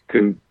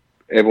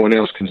 everyone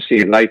else can see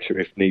it later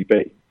if need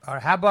be. All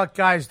right, how about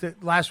guys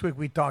that last week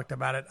we talked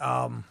about it?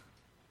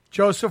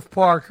 Joseph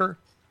Parker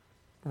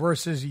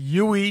versus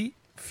Hughie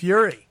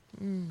Fury.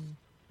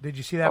 Did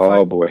you see that fight?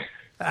 Oh boy,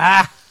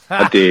 I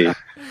did.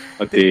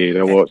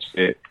 I watched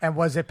it. And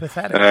was it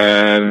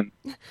pathetic?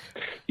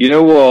 You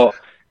know what?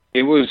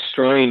 It was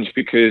strange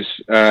because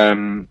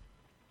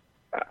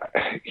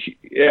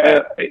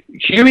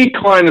Hughie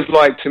kind of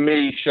to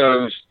me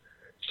shows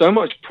so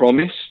much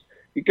promise.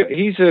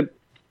 He's a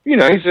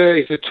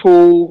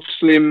tall,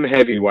 slim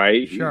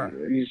heavyweight. Sure.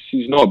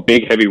 He's not a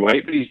big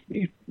heavyweight, but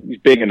he's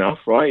big enough,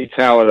 right? He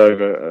towered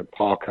over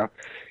Parker.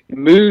 He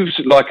moves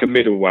like a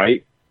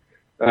middleweight.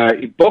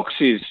 He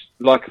boxes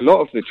like a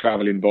lot of the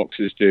travelling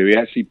boxers do. He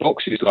actually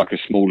boxes like a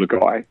smaller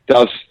guy.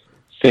 Does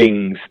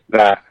things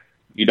that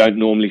you don't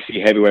normally see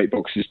heavyweight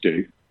boxers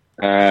do.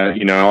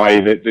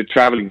 The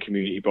travelling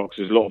community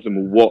boxers, a lot of them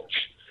will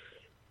watch,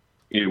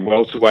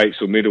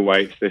 welterweights or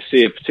middleweights. They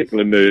see a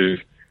particular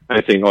move and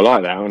they think, I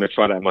like that. I'm going to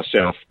try that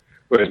myself.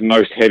 Whereas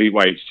most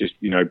heavyweights just,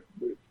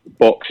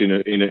 box in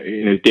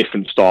a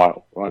different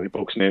style, right? They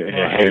box in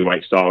a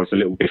heavyweight style. It's a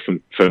little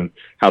different from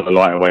how the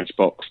lighter weights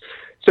box.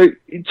 So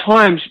in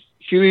times,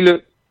 Hughie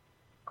looked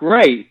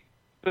great,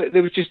 but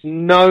there was just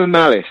no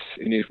malice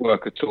in his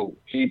work at all.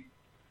 He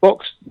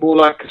boxed more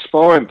like a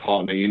sparring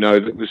partner,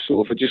 that was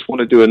sort of, I just want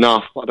to do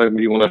enough, but I don't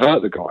really want to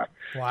hurt the guy.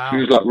 Wow. He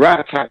was like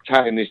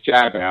rat-tat-tatting this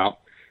jab out.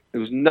 There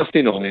was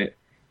nothing on it.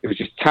 It was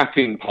just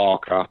tapping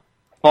Parker.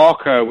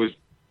 Parker was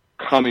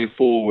coming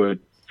forward.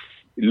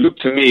 It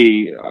looked to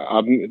me,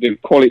 the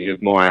quality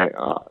of my,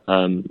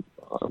 I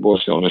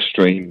watched it on a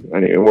stream,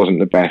 and it wasn't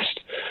the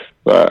best.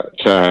 But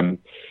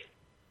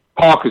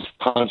Parker's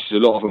punches, a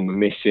lot of them were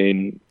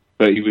missing,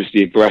 but he was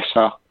the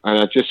aggressor. And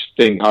I just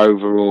think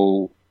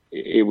overall,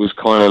 it was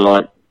kind of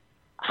like,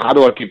 how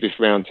do I give this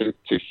round to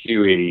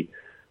Hughie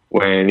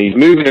when he's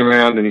moving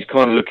around and he's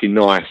kind of looking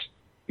nice?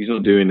 He's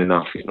not doing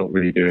enough. He's not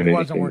really doing anything. It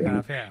wasn't working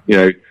enough,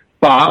 yeah.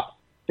 But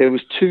there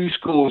was 2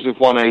 scores of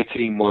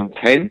 118,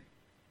 110,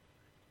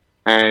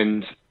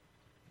 and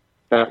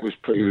that was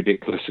pretty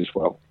ridiculous as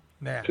well,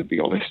 to be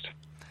honest.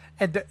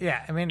 And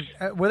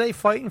were they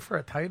fighting for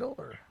a title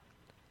or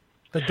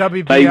the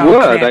WBO? They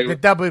were. The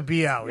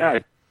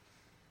WBO.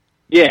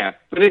 Yeah,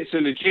 but it's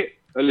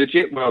a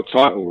legit world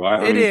title,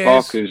 right? It is.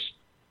 Parker's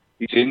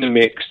he's in the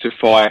mix to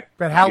fight.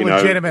 But how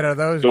legitimate are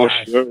those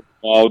Joshua, guys?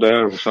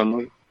 Wilder or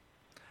someone.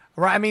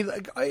 Right. I mean,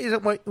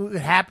 isn't what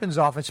happens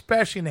often,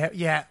 especially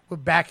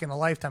back in a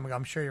lifetime ago.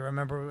 I'm sure you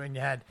remember when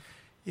you had,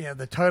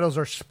 the titles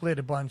are split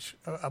a bunch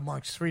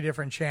amongst 3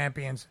 different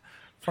champions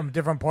from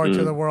different parts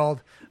of the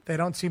world. They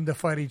don't seem to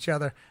fight each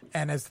other,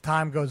 and as the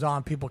time goes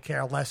on, people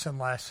care less and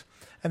less.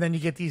 And then you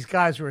get these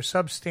guys who are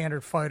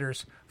substandard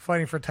fighters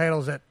fighting for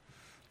titles that,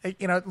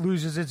 it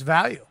loses its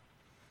value.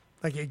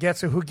 Like it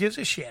gets who gives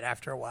a shit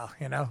after a while,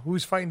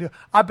 who's fighting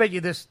I bet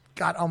you this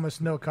got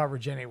almost no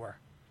coverage anywhere.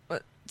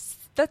 But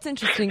that's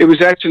interesting. It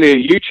was actually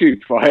a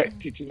YouTube fight.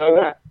 Did you know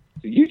that?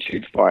 It's a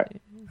YouTube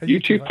fight.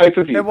 YouTube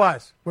pay-per-view. It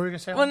was. What were you going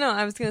to say? Well, no,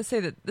 I was going to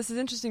say that this is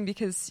interesting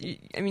because,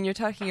 you're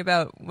talking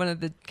about one of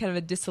the kind of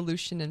a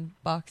dissolution in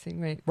boxing,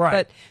 right?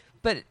 Right.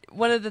 But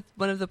one of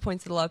the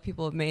points that a lot of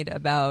people have made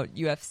about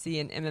UFC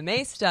and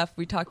MMA stuff,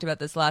 we talked about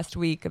this last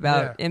week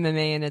about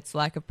MMA and its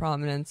lack of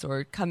prominence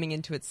or coming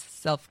into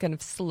itself kind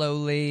of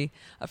slowly,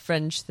 a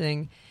fringe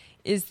thing,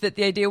 is that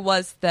the idea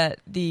was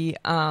that the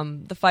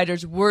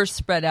fighters were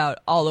spread out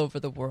all over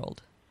the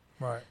world.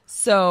 Right.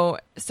 So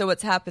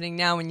what's happening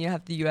now when you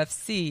have the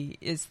UFC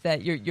is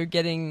that you're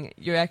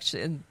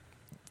actually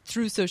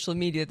through social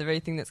media, the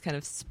very thing that's kind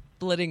of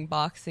splitting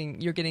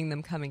boxing, you're getting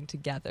them coming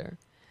together.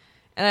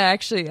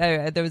 And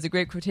there was a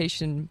great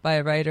quotation by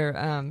a writer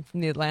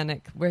from The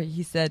Atlantic where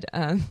he said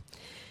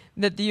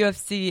that the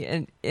UFC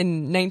in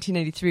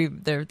 1993,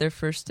 their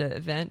first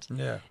event,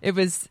 it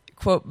was,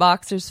 quote,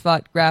 boxers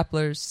fought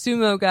grapplers,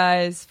 sumo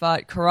guys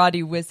fought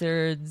karate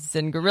wizards,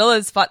 and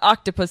gorillas fought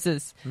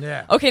octopuses.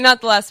 Yeah. Okay,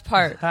 not the last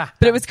part, but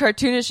it was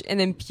cartoonish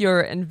and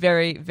impure and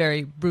very,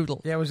 very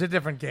brutal. Yeah, it was a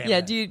different game. Yeah,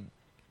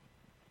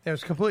 it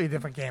was a completely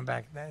different game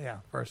back then,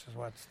 versus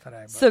what's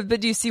today.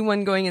 But do you see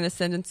one going in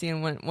ascendancy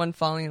and one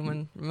falling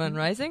and one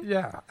rising?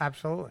 Yeah,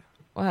 absolutely.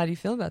 Well, how do you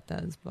feel about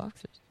that as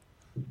boxers?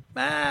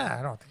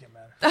 I don't think it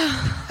matters.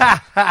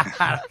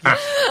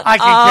 I can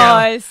care.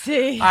 I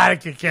see. I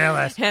could care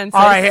less. Hence,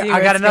 All right, I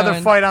got what's another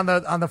going. fight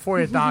on the for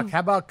you, Doc. How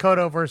about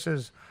Cotto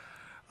versus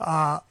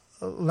how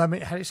do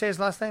you say his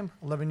last name?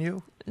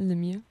 Lemieux.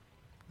 Lemieux.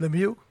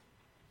 Do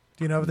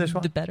you know this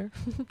one? The better.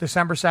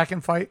 December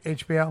 2nd fight,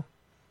 HBO.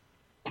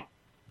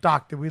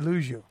 Doc, did we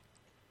lose you?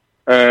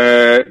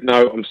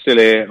 No, I'm still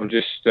here. I'm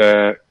just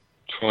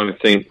trying to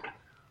think.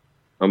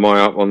 Am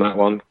I up on that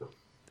one?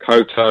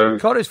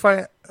 Cotto's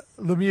fighting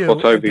Lemieux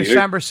Kotobi,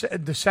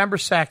 December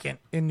 2nd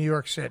in New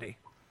York City.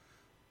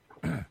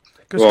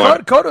 Because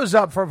Right. Cotto's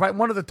up for a fight.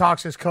 One of the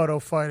talks is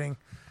Cotto fighting,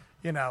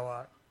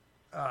 Canelo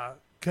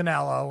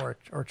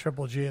or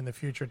Triple G in the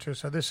future too.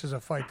 So this is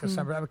a fight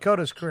December.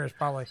 Cotto's career is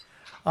probably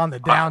on the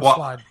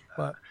downslide.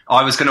 But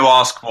I was going to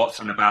ask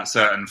Watson about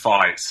certain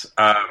fights,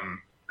 and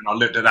I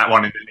looked at that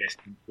one in the list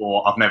and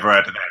thought, I've never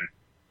heard of them.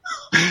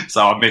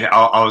 So I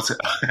was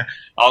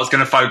I was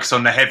going to focus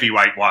on the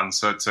heavyweight ones,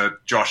 so to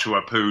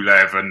Joshua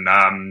Pulev and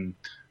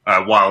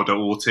Wilder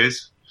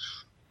Ortiz.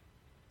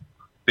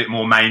 Bit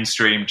more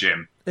mainstream,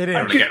 Jim. it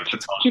I is. really get the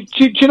time. Do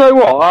you know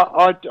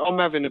what? I'm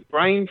having a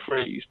brain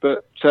freeze,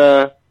 but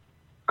can't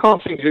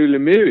think who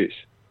Lemieux is.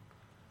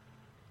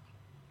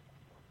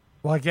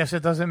 Well, I guess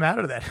it doesn't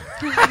matter then.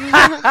 Moving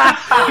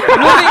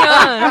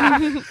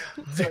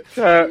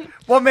on.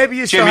 Well, maybe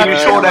you still Jimmy, have you a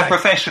sure they're right.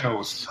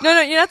 professionals?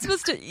 No, you're not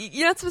supposed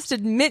to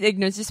admit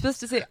ignorance. You're supposed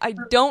to say, I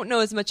don't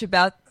know as much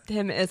about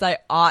him as I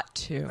ought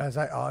to. As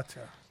I ought to.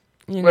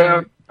 You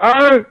know?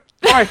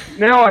 Right,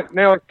 now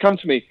it come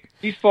to me.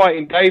 He's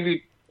fighting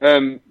David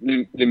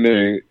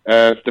Lemieux,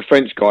 the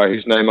French guy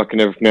whose name I can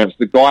never pronounce,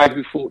 the guy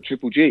who fought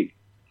Triple G.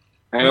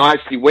 And I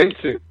actually went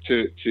to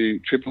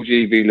Triple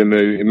G v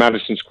Lemieux in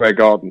Madison Square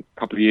Garden a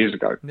couple of years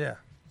ago. Yeah.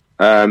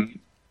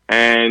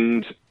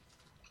 And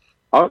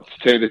to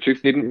tell you the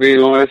truth, didn't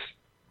realise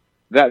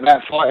that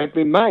fight had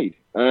been made.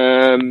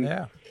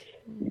 Yeah.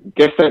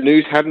 Guess that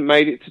news hadn't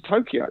made it to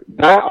Tokyo.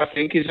 That, I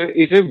think, is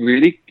a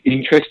really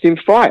interesting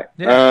fight.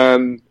 Yeah.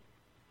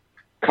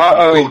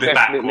 Cotto is Pulled it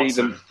back, definitely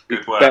Watson. the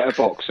Good work. better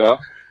boxer,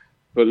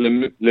 but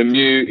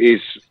Lemieux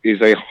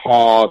is a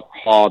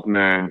hard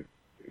man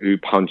who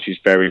punches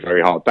very,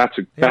 very hard. That's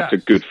a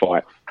good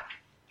fight.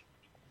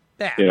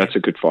 Yeah, that's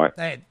a good fight.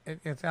 Hey,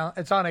 it's on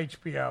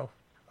HBO.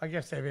 I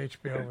guess they have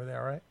HBO over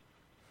there, right?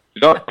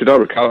 Did I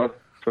recover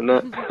from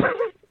that?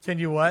 Can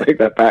you what? Take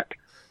that back.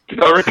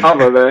 Did I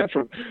recover there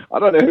from? I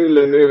don't know who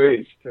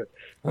Lemieux is.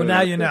 Well,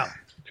 now you know.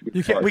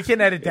 We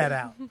can edit that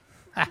out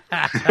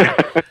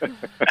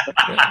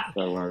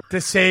Don't worry. to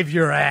save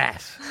your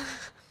ass.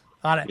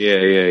 On it.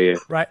 Yeah.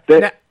 Right.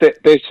 There's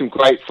some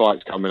great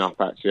fights coming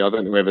up. Actually, I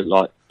don't know whether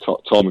Tom,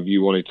 if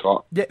you wanted to.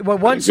 Yeah, well,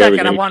 one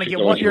second. I want to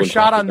get your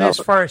shot on this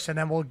first, and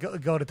then we'll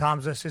go to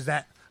Tom's list. Is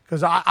that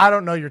because I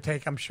don't know your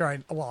take? I'm sure.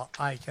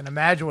 I can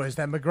imagine what is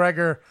that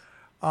McGregor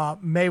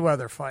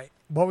Mayweather fight.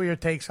 What were your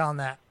takes on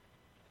that?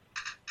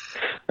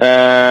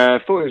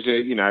 I thought it was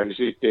a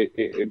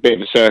bit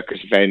of a circus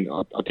event.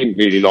 I didn't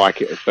really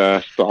like it at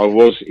first, but I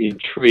was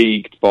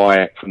intrigued by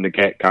it from the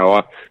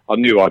get-go. I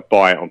knew I'd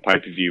buy it on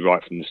pay-per-view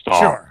right from the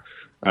start.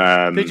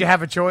 Sure. Did you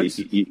have a choice?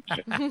 Yeah,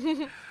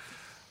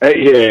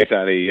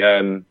 exactly.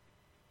 I've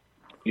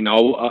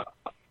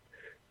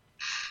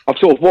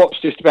sort of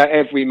watched just about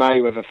every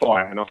Mayweather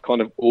fight, and I've kind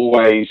of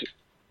always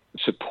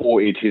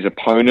supported his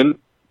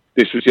opponent.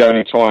 This was the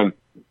only time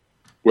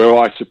where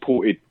I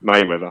supported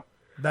Mayweather.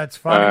 That's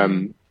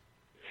fine.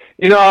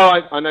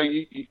 I know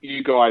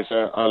you guys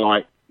are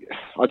like,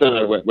 I don't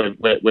know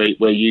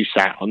where you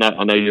sat. I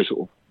know you're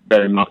sort of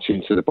very much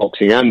into the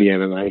boxing and the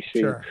MMA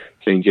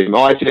scene, Jim.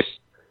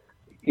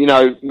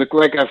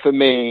 McGregor for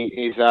me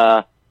is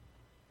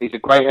he's a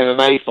great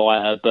MMA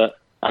fighter, but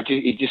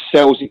he just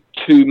sells it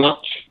too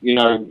much.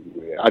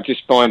 I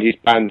just find his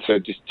banter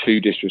just too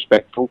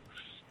disrespectful,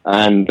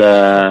 and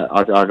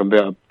I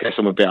guess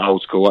I'm a bit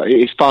old school.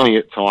 It's funny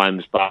at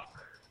times, but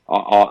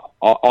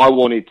I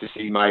wanted to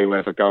see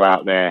Mayweather go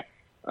out there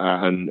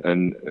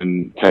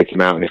and take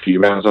him out in a few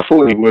rounds. I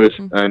thought he would,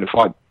 and the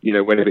fight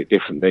went a bit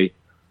differently.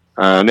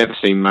 I've never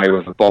seen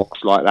Mayweather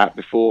box like that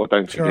before. I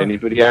don't think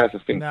anybody has. I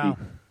think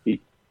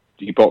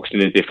he boxed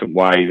in a different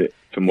way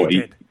from what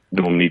he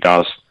normally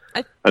does.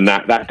 And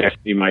that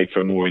definitely made for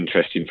a more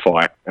interesting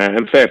fight.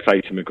 And fair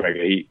play to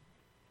McGregor.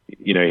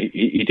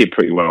 He did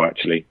pretty well,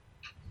 actually.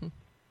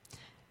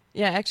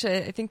 Yeah, actually,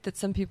 I think that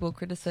some people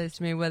criticized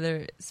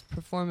Mayweather's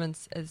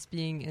performance as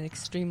being an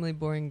extremely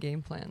boring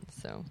game plan.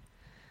 So,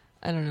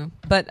 I don't know.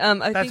 But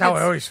I think how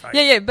I always fight.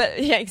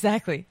 Yeah,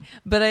 exactly.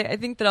 But I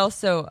think that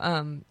also,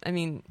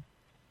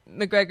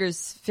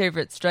 McGregor's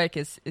favorite strike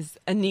is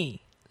a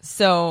knee.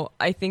 So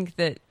I think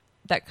that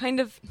kind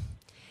of...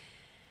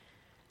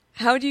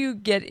 How do you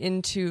get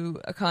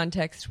into a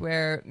context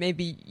where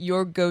maybe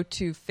your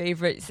go-to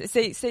favorite,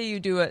 say you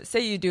do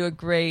a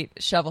great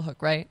shovel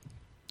hook, right?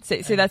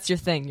 Say that's your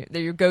thing,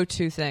 your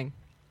go-to thing,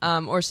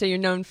 or say you're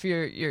known for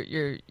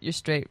your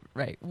straight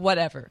right,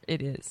 whatever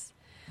it is,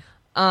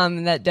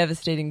 that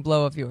devastating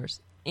blow of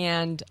yours,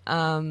 and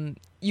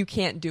you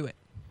can't do it.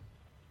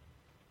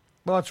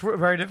 Well, it's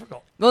very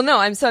difficult. Well, no,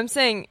 I'm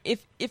saying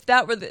if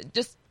that were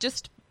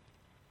just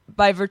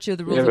by virtue of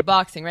the rules of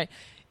boxing, right?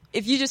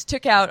 If you just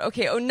took out,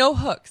 no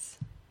hooks,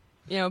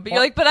 but you're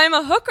like, but I'm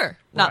a hooker,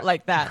 not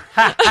like that.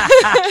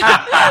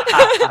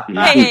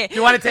 Hey,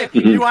 you want to say?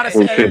 Yeah,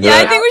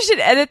 I think we should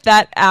edit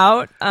that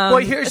out. Well,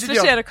 here's the deal.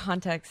 Especially out of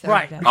context.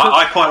 Right.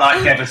 I quite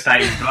like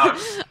devastating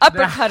blows.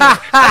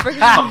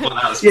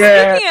 Uppercutter.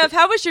 Speaking of,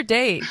 how was your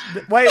date?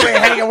 Wait,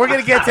 hang on. We're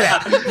going to get to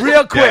that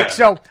real quick.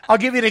 So I'll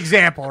give you an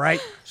example, right?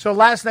 So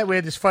last night we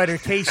had this fighter,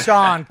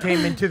 Kason,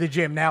 came into the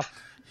gym. Now,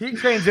 he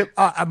trains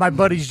at my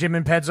buddy's gym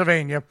in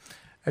Pennsylvania.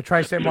 At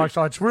Tri-State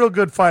Martial Arts, real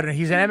good fighter.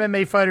 He's an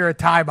MMA fighter, a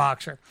Thai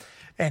boxer.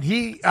 And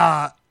he,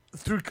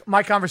 through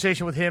my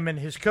conversation with him and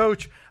his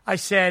coach, I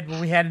said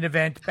when we had an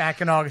event back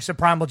in August at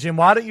Primal Gym,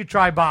 why don't you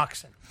try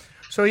boxing?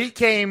 So he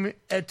came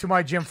to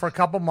my gym for a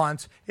couple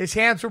months. His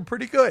hands were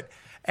pretty good.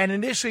 And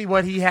initially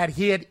what he had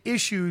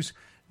issues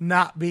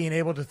not being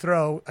able to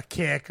throw a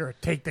kick or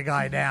take the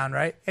guy down,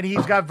 right? And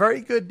he's got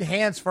very good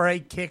hands for a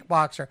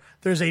kickboxer.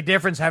 There's a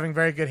difference having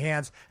very good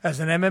hands as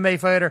an MMA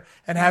fighter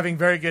and having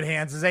very good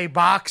hands as a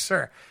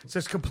boxer. So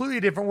it's completely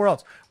different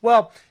worlds.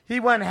 Well, he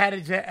went and had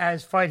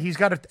his fight. He's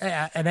got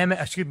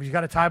he's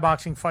got a Thai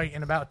boxing fight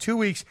in about 2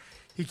 weeks.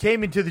 He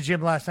came into the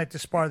gym last night to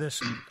spar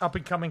this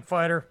up-and-coming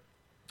fighter.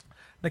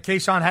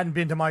 Kason hadn't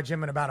been to my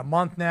gym in about a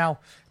month now.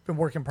 Been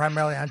working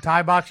primarily on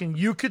Thai boxing.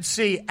 You could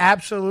see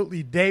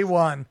absolutely day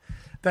one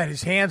that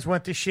his hands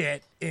went to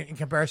shit in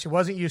comparison. He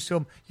wasn't used to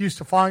them, used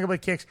to following up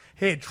with kicks.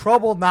 He had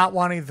trouble not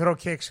wanting to throw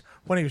kicks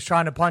when he was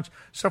trying to punch.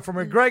 So for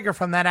McGregor,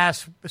 from that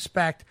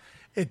aspect,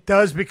 it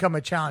does become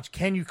a challenge.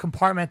 Can you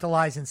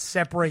compartmentalize and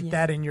separate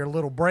that in your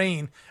little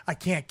brain? I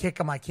can't kick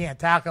him. I can't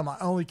tackle him. I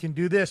only can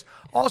do this.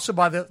 Also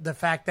by the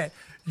fact that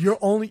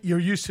you're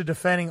used to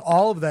defending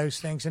all of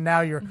those things, and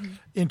now you're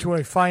into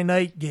a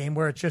finite game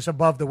where it's just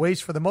above the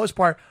waist for the most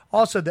part.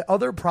 Also, the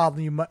other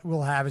problem you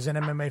will have as an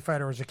MMA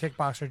fighter or as a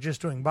kickboxer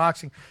just doing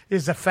boxing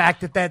is the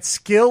fact that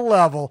skill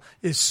level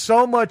is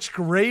so much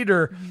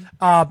greater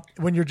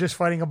when you're just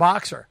fighting a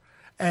boxer.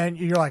 And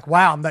you're like,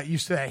 wow, I'm not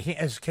used to that.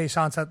 As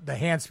Kason said, the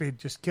hand speed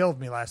just killed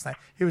me last night.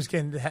 He was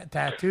getting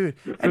tattooed.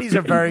 And he's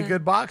a very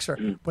good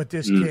boxer. But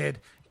this kid,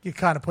 you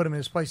kind of put him in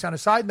his place. On a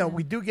side note,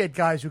 we do get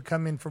guys who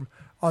come in from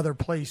other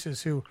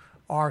places who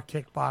are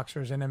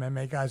kickboxers and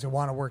MMA guys who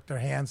want to work their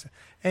hands.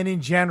 And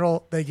in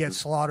general, they get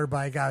slaughtered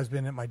by a guy who's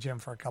been at my gym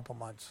for a couple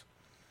months.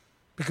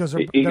 Because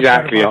they're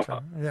exactly.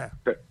 Yeah.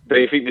 But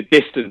I think the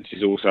distance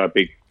is also a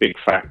big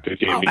factor,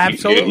 Jim. Oh,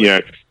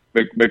 absolutely.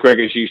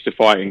 McGregor's used to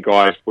fighting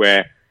guys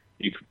where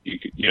you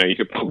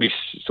could probably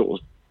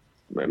sort of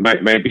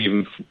maybe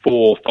even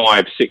 4,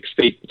 5, 6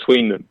 feet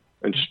between them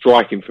and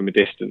strike him from a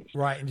distance.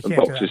 Right. And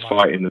boxers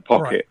fight in the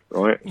pocket,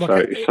 right? Look, so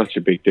it's such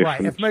a big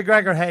difference. Right. If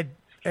McGregor had,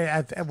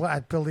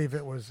 I believe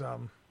it was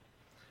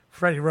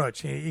Freddie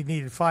Roach, he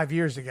needed 5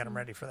 years to get him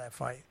ready for that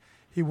fight.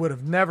 He would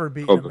have never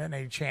beaten him in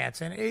any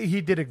chance. And he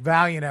did a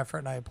valiant effort,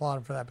 and I applaud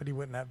him for that, but he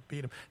wouldn't have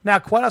beat him. Now,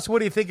 Quintus, what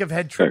do you think of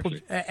had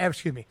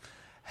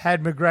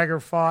McGregor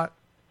fought,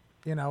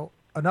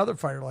 another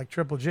fighter like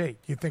Triple G? Do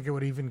you think it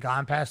would have even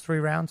gone past 3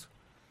 rounds?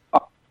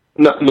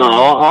 No.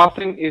 I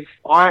think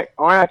I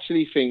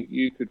actually think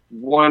you could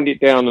wind it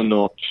down a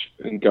notch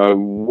and go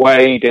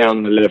way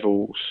down the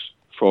levels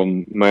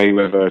from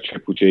Mayweather,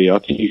 Triple G. I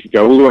think you could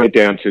go all the way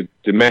down to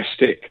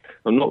domestic.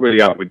 I'm not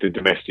really up with the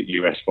domestic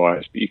US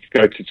fighters, but you could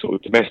go to sort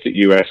of domestic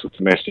US or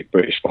domestic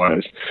British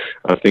fighters.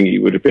 I think he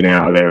would have been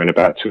out of there in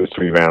about 2 or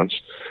 3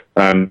 rounds.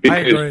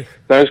 Because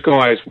those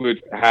guys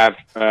would have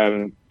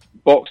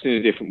boxed in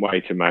a different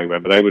way to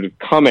Mayweather. They would have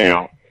come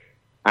out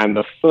and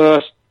the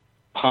first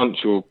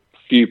punch or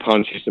few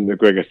punches that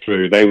McGregor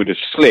threw, they would have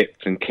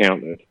slipped and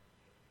countered.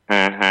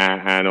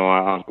 And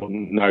I've got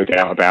no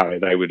doubt about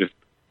it. They would have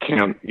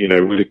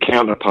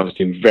counter-punched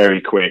him very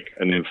quick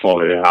and then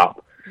followed it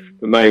up.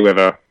 But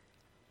Mayweather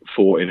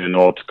fought in an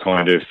odd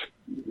kind of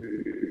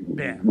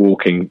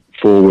walking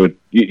forward.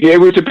 It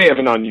was a bit of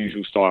an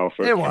unusual style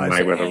for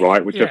Mayweather,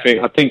 right? Which I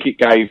think it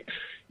gave,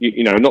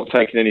 not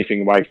taking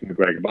anything away from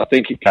McGregor, but I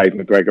think it gave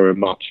McGregor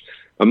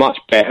a much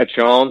better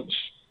chance.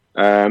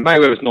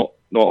 Mayweather's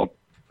not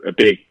a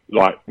big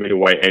light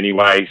middleweight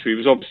anyway, so he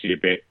was obviously a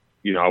bit,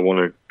 I want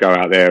to go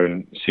out there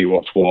and see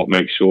what's what,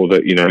 make sure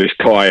that, this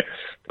guy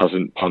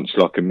doesn't punch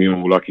like a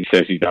mule like he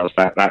says he does,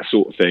 that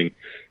sort of thing.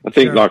 I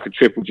think like a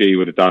Triple G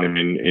would have done him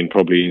in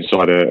probably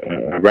inside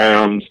a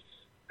round,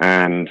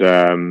 and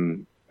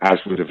as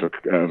would have a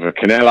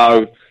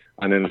Canelo,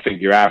 and then I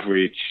think your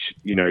average,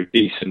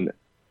 decent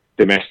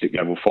domestic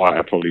level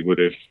fighter probably would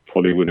have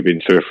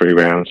been 2 or 3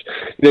 rounds.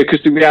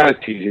 Because the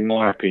reality is, in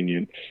my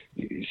opinion,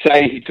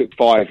 say he took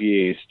 5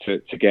 years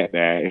to get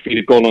there, if he'd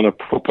have gone on a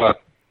proper,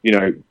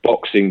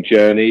 boxing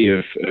journey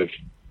of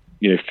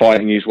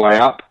fighting his way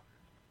up,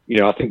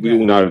 I think we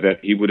all know that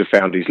he would have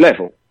found his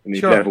level, and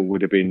his level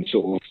would have been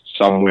sort of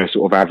somewhere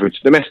sort of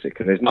average domestic,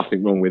 and there's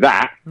nothing wrong with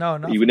that. No.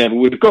 He never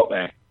would have got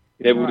there.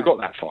 He never would have got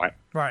that fight.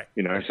 Right.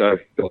 So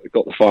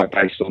got the fight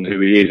based on who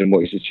he is and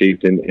what he's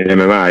achieved in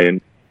MMA,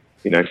 and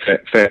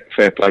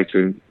fair play to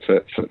him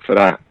for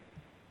that.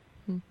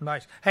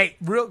 Nice. Hey,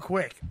 real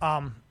quick,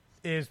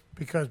 is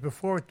because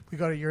before we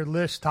go to your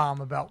list,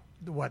 Tom, about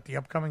the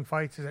upcoming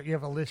fights, is that you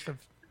have a list of...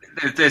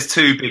 There's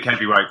 2 big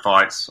heavyweight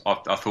fights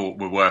I thought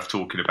were worth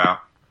talking about.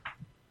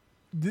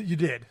 You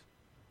did?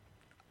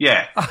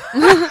 Yeah.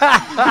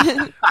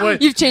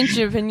 You've changed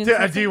your opinion.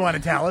 Do you want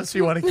to tell us?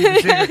 You want to keep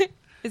it secret?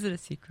 Is it a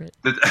secret?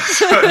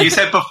 You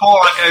said before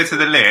I go to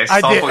the list.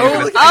 I did.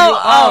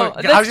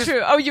 That's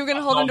true. Oh, you're going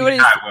to hold on to it.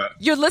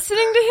 You're listening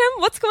to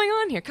him? What's going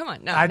on here? Come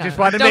on. No, I just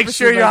wanted to make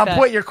sure you're on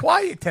point. You're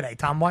quiet today,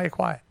 Tom. Why are you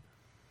quiet?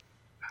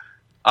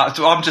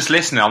 I'm just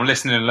listening. I'm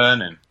listening and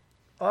learning.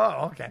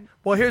 Oh, okay.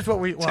 Well, here's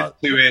what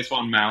 2 ears,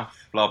 1 mouth,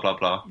 blah, blah,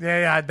 blah.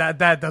 Yeah,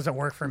 that doesn't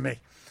work for me.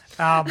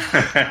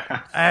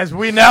 As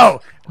we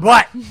know.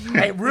 But,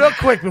 hey, real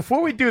quick,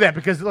 before we do that,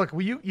 because, look,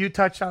 you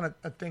touched on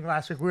a thing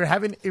last week. We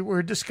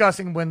were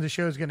discussing when the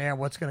show's going to air,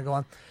 what's going to go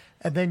on.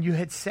 And then you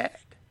had said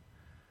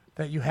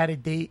that you had a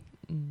date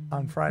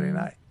on Friday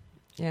night.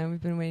 Yeah,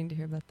 we've been waiting to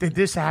hear about that. Did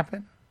this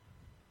happen?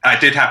 It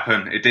did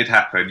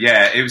happen.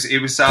 Yeah, it was.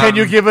 Can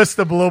you give us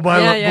the blow by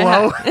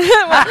blow?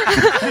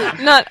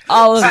 Not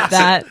all of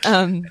that.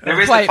 There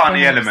is a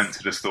funny element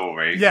to the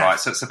story, right?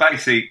 So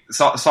basically,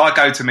 so I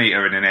go to meet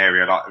her in an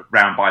area like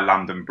round by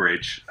London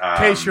Bridge. In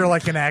case you're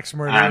like an axe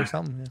murderer or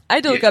something. Yeah. I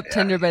had to look up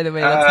Tinder, by the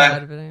way. That's how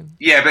bad of it I am.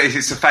 Yeah, but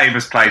it's a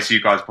famous place. You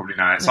guys probably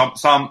know it. So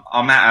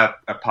I'm at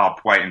a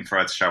pub waiting for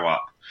her to show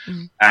up,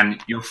 and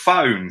your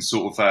phone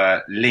sort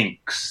of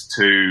links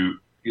to,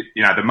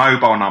 the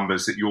mobile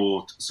numbers that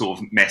you're sort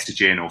of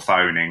messaging or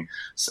phoning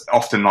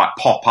often like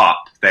pop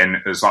up then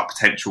as like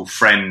potential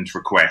friend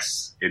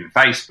requests in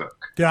Facebook.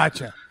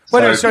 Gotcha.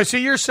 So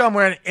you're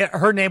somewhere and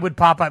her name would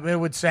pop up and it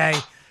would say,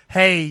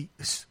 hey,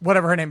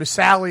 whatever her name is,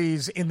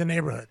 Sally's in the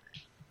neighborhood.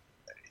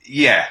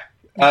 Yeah.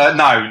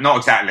 No, not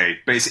exactly.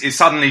 But it's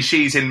suddenly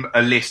she's in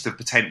a list of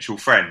potential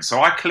friends.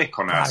 So I click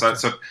on her. Gotcha.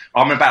 So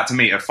I'm about to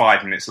meet her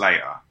 5 minutes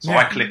later. So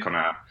I click on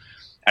her.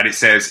 And it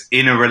says,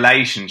 in a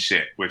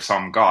relationship with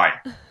some guy.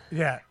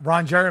 Yeah,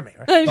 Ron Jeremy.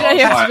 Right? That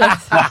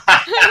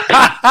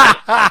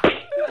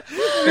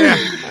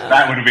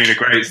would have been a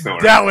great story.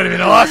 That would have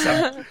been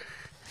awesome.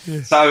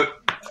 So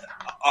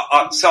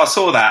I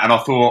saw that and I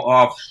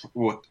thought,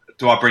 well,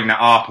 do I bring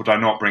that up or do I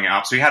not bring it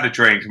up? So we had a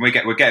drink and we're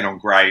getting on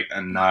great.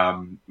 And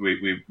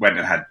we went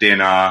and had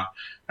dinner.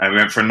 And we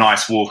went for a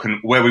nice walk. And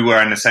where we were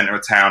in the centre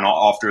of town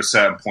after a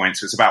certain point,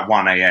 so it's about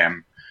 1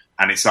 a.m.,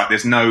 and it's like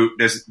there's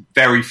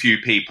very few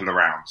people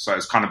around. So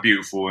it's kind of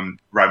beautiful and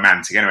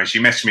romantic. Anyway, she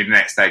messaged me the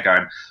next day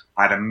going,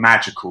 I had a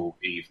magical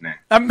evening.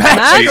 A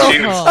magical? She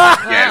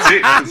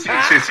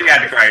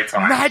had a great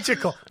time.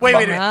 Magical. Wait a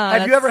minute.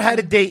 Have you ever had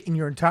a date in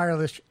your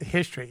entire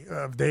history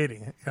of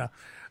dating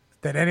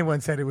that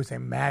anyone said it was a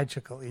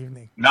magical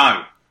evening?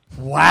 No.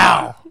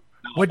 Wow.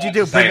 What'd you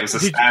do?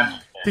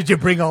 Did you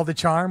bring all the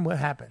charm? What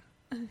happened?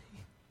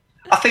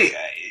 I think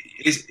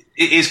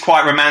it is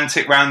quite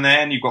romantic around there,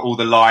 and you've got all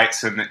the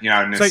lights and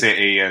in the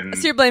city. And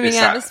so you're blaming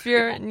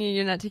atmosphere, and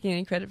you're not taking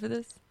any credit for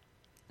this?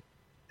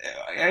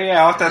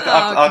 Yeah,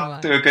 I'll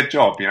do a good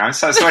job,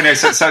 So anyway,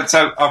 so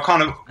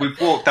we've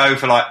walked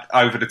over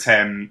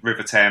the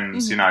River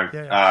Thames,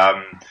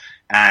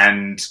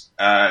 and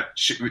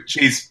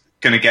she's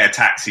going to get a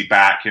taxi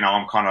back.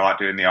 I'm kind of like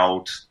doing the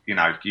old, you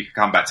can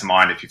come back to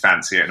mine if you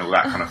fancy it and all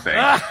that kind of thing.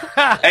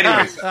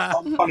 Anyways,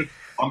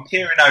 I'm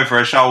peering over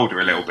her shoulder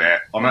a little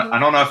bit, and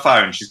on her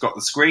phone, she's got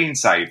the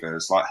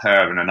screensavers, like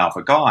her and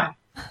another guy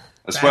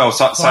as well.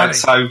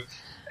 So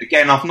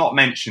again, I've not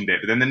mentioned it,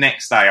 but then the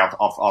next day, I've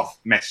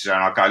messaged her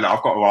and I go, look,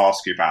 I've got to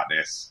ask you about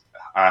this.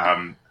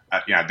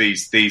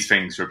 These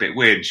things are a bit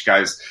weird. And she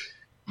goes,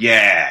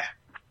 yeah.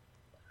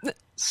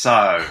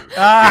 So,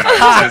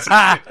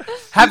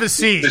 have a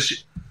seat.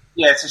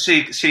 So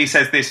she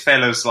says this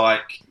fella's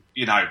like,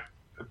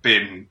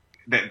 been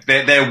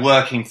they're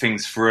working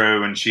things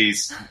through, and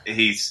he's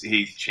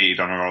cheated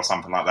on her or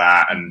something like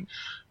that, and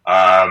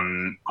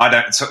I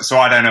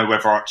don't know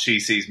whether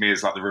she sees me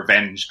as like the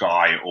revenge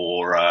guy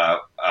or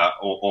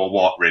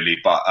what really,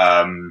 but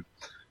I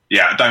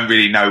don't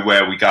really know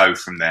where we go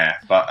from there,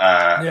 but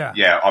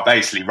I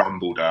basically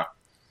rumbled her,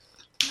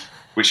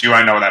 which you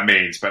won't know what that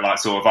means, but like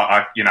sort of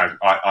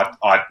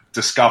I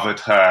discovered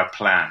her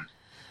plan.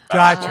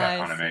 Gotcha.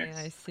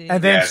 I see.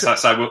 And then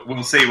so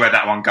we'll see where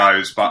that one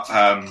goes, but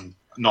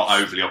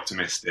not overly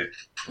optimistic.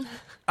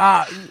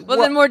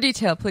 Then more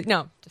detail, please.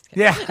 No, just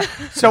kidding. Yeah.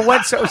 So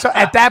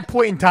at that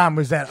point in time,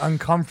 was that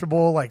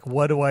uncomfortable? Like,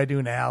 what do I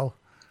do now?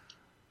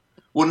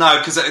 Well, no,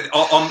 because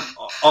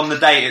on the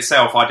date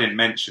itself, I didn't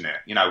mention it.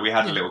 We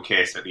had a little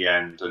kiss at the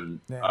end,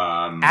 and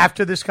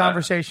after this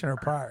conversation or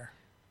prior.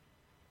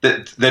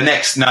 The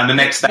next day,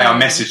 I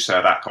messaged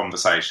her that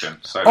conversation.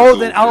 So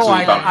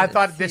I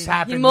thought this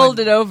happened. He mulled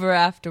it over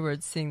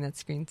afterwards, seeing that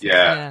screen.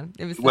 Yeah.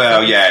 It was.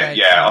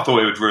 I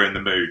thought it would ruin the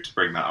mood to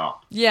bring that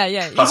up.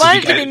 Yeah. Plus, you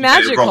wanted to be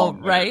magical,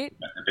 wrong, right?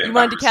 You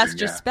wanted to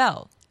cast your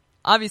spell.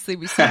 Obviously,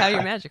 we see how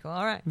you're magical.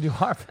 All right. You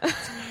are.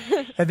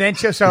 And then,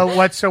 so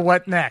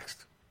what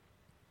next?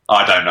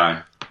 I don't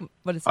know.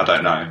 What is? I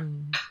don't know.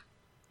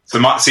 So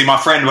my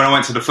friend, when I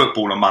went to the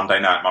football on Monday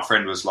night, my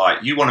friend was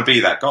like, "You want to be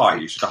that guy?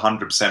 You should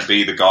 100%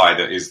 be the guy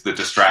that is the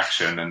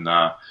distraction and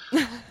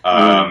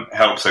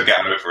helps her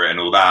get over it and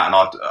all that."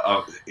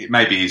 And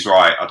maybe he's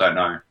right. I don't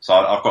know. So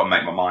I've got to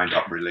make my mind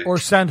up, really. Or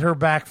send her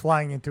back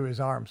flying into his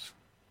arms.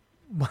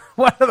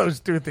 One of those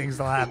two things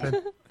will happen.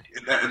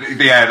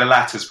 Yeah, the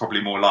latter's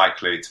probably more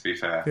likely, to be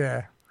fair.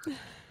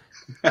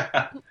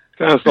 Yeah.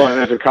 Sounds like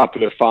there's a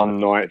couple of fun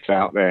nights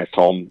out there,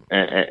 Tom,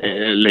 at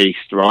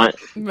least, right?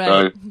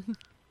 Right.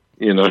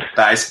 So,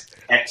 That is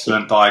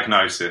excellent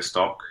diagnosis,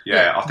 Doc.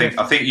 Yeah, I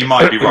think you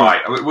might be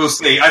right. We'll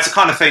see. It's the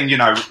kind of thing,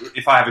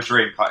 if I have a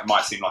drink, it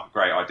might seem like a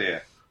great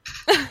idea.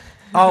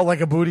 Oh,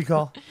 like a booty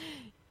call?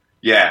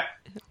 Yeah.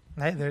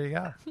 Hey, there you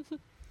go.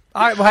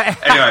 All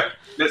right. Anyway,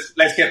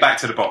 let's get back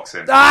to the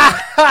boxing.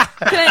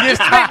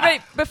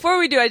 Wait. Before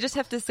we do, I just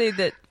have to say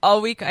that all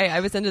week I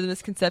was under the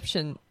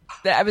misconception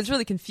that I was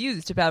really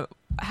confused about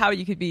how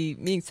you could be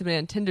meeting somebody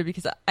on Tinder,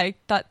 because I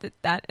thought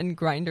that and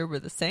Grindr were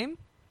the same.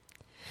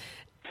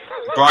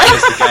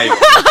 Grindr's the gay one,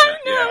 isn't it?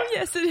 Yeah.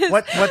 Yes, it is.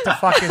 What the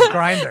fuck is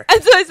Grindr?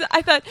 And so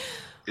I thought...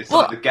 It's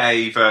like the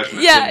gay version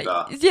of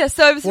Tinder. Yeah,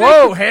 so I was...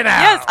 Hey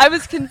now! Yes, I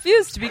was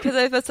confused because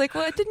I was like,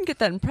 well, I didn't get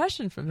that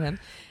impression from him.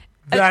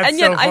 And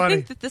yet so funny. I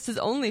think that this is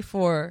only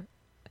for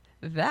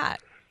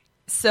that.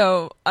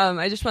 So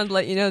I just wanted to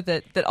let you know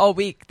that all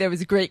week there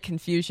was great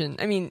confusion.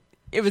 I mean,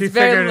 it was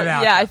figured it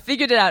out. Yeah, I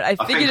figured it out. I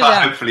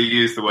hopefully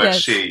used the word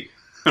she.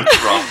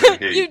 Rather than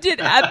he. You did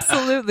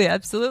absolutely.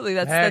 That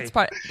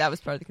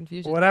was part of the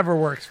confusion. Whatever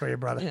works for you,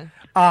 brother. Yeah.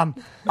 All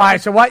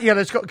right. So what? Yeah,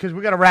 let's go because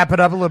we got to wrap it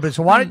up a little bit.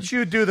 So why don't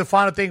you do the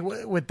final thing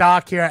with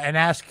Doc here and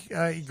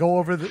go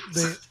over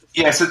the.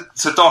 Yeah, so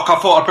Doc, I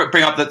thought I'd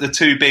bring up the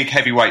two big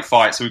heavyweight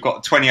fights. So we've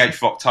got the 28th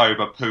of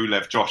October,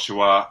 Pulev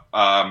Joshua.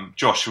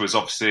 Joshua's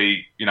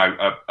obviously,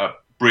 a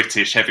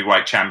British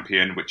heavyweight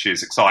champion, which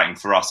is exciting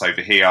for us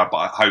over here,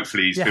 but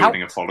hopefully he's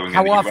building a following in the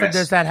US. How often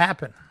does that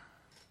happen?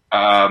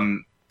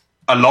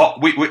 A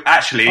lot. We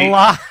actually, a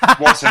lot.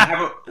 Watson,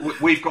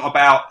 we've got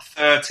about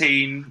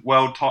 13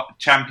 world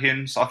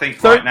champions, I think,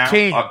 13. Right now.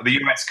 The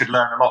US could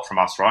learn a lot from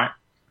us, right?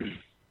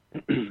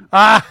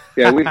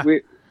 Yeah,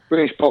 we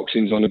British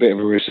boxing's on a bit of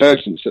a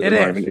resurgence at the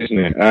moment, isn't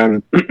it?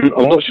 I'm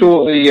not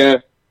sure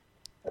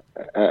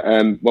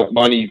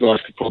one of you guys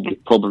could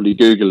probably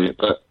Google it,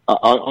 but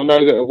I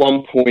know that at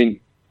one point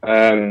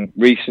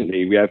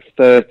recently we had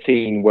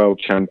 13 world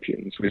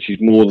champions, which is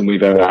more than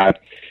we've ever had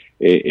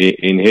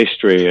in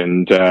history,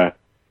 and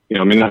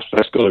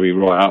that's got to be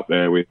right up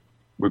there with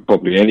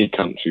probably any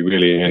country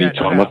really at any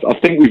time. I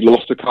think we've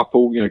lost a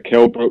couple.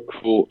 Kell Brook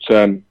fought.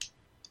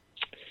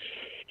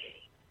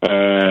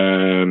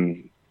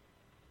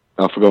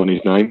 I've forgotten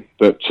his name,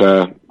 but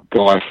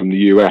guy from the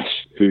US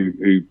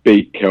who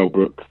beat Kell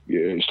Brook,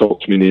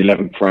 stopped him in the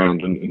 11th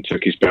round and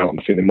took his belt.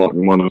 I think there might be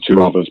one or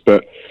two others,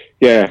 but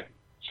yeah,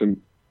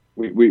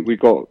 we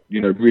got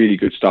really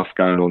good stuff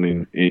going on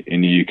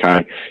in the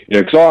UK.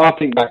 Because I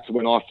think back to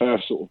when I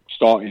first sort of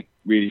started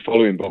really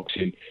following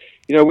boxing.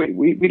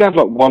 We'd have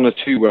like one or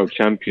two world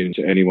champions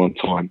at any one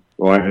time,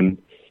 right? And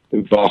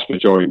the vast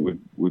majority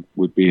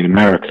would be in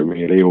America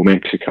really, or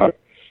Mexico.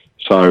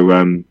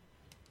 So.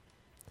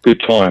 Good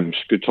times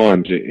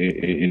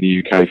in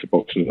the UK for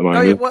boxing at the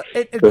moment.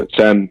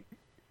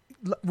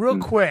 Real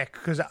quick,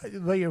 because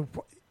you're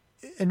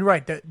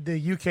right,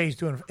 the UK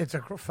is it's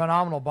a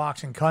phenomenal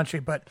boxing country.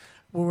 But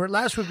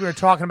last week we were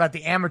talking about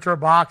the amateur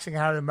boxing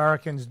and how the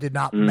Americans did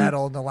not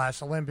medal in the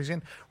last Olympics,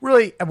 and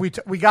really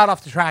we got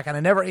off the track. And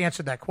I never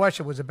answered that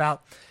question. It was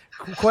about,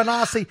 quite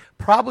honestly,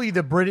 probably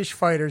the British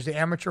fighters, the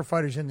amateur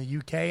fighters in the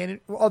UK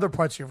and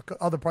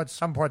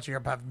some parts of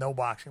Europe have no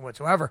boxing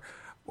whatsoever.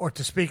 or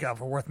to speak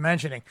of or worth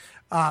mentioning.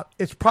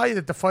 It's probably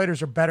that the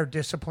fighters are better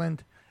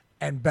disciplined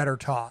and better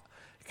taught.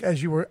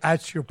 As your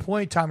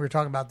point, Tom, you were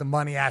talking about the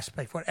money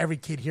aspect. What every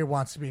kid here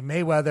wants to be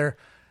Mayweather,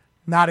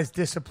 not as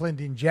disciplined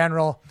in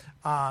general.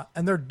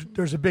 And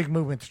there's a big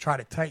movement to try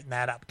to tighten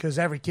that up because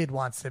every kid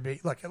wants to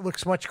be. Look, it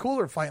looks much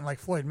cooler fighting like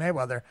Floyd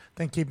Mayweather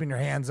than keeping your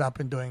hands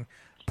up and doing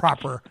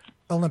proper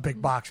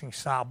Olympic boxing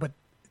style. But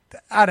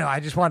I don't know.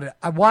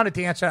 I wanted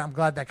to answer that. I'm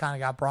glad that kind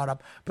of got brought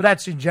up. But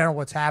that's in general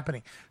what's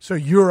happening. So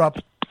Europe,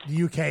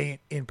 the UK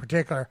in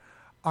particular,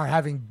 are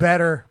having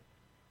better.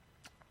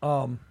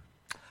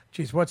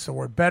 What's the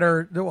word?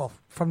 Better. Well,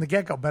 from the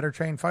get go, better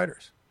trained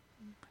fighters.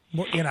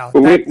 You know,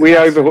 we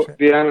overhauled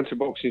the amateur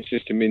boxing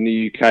system in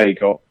the UK.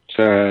 Got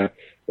a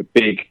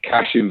big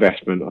cash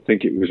investment. I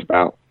think it was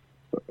about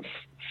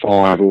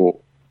 5 or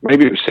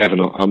maybe it was 7.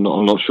 I'm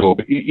not sure,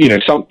 but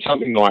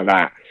something like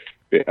that.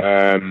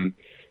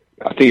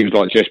 I think it was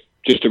like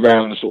just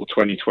around the sort of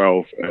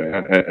 2012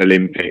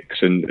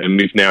 Olympics, and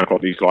we've now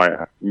got these like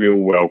real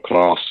world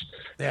class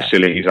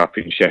facilities up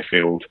in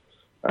Sheffield.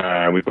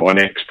 We've got an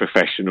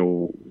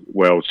ex-professional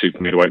world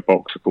super middleweight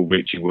boxer called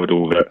Richie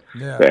Woodall that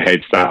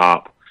heads that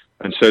up.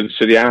 And so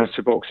the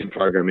amateur boxing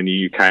program in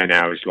the UK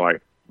now is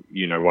like,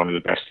 one of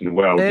the best in the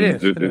world.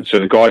 So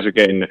the guys are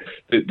getting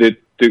I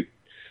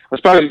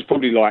suppose it's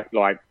probably like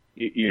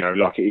it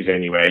is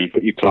anywhere. You've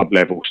got your club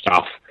level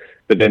stuff,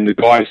 but then the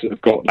guys that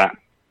have got that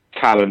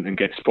talent and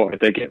get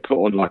spotted, they get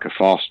put on like a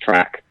fast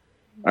track,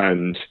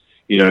 and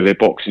they're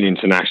boxing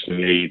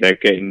internationally. They're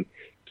getting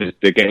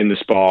the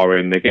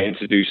sparring. They're getting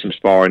to do some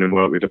sparring and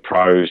work with the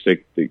pros. They're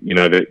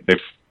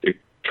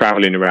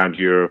traveling around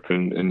Europe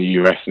and the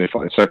US and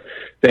everything. So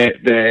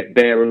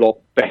they're a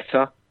lot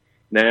better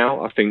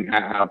now. I think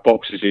our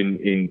boxers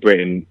in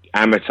Britain,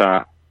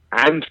 amateur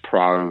and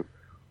pro,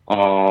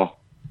 are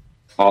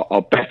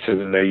better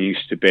than they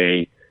used to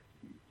be.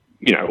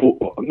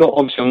 I'm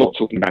not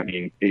talking about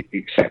the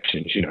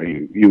exceptions.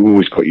 You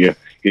always got your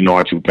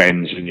Nigel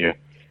Benns and your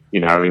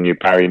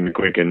Barry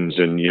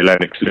McGuigans and your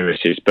Lennox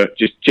Lewises, but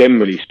just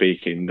generally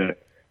speaking,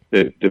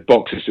 the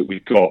boxers that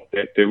we've got,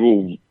 they're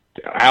all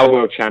our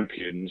world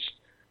champions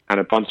and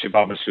a bunch of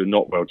others who are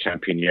not world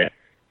champion yet.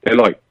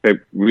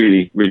 They're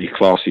really, really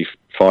classy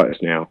fighters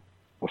now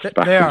off the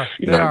back of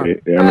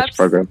the amateur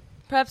program.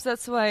 Perhaps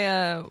that's why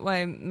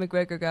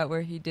McGregor got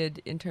where he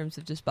did in terms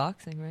of just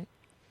boxing, right?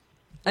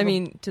 I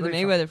mean, to the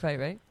Mayweather fight,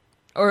 right?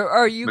 Or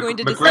are you going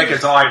to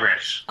McGregor's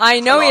Irish? I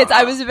know he is.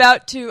 I was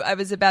about to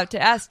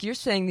ask. You're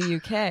saying the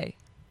UK,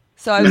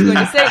 so I was going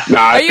to say.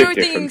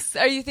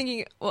 Are you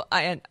thinking? Well,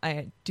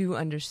 I do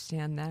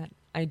understand that.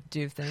 I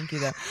do. Thank you,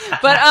 though.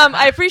 But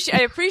I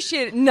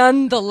appreciate it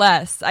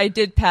nonetheless. I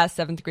did pass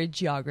 7th grade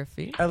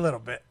geography a little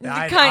bit. No.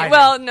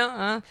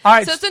 All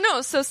right.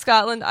 So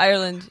Scotland,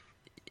 Ireland.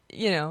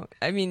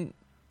 I mean,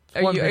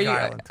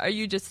 are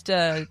you just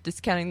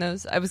discounting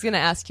those? I was going to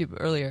ask you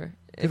earlier.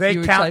 Do they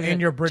count in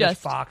your British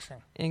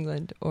boxing?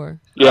 England or?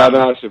 Yeah,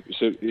 no, it's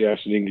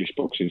an English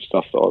boxing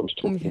stuff that I was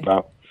talking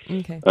about.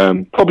 Okay.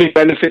 Probably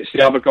benefits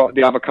the other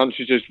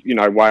countries, as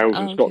Wales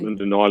and Scotland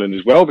and Ireland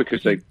as well,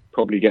 because they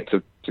probably get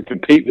to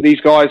compete with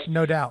these guys.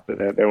 No doubt. But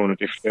they're on a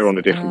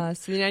different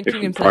so the United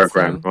Kingdom's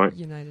program, right?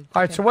 United.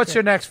 All right. So what's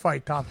your next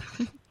fight, Tom?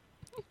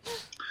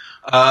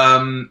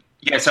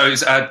 So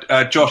it's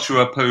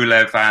Joshua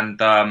Pulev and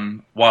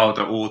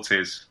Wilder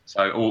Ortiz.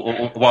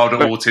 So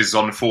Wilder Ortiz is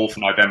on the 4th of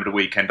November, the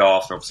weekend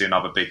after. Obviously,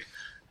 another big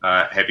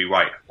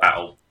heavyweight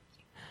battle.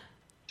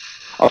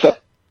 I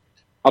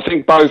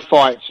think both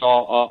fights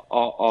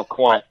are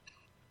quite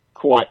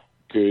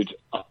good.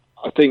 I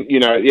think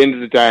at the end of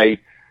the day,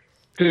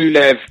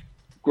 Pulev,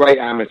 great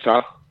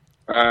amateur,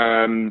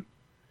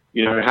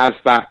 has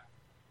that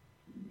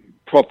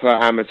proper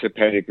amateur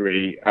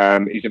pedigree.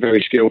 He's a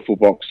very skillful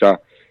boxer.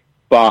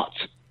 But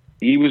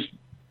he was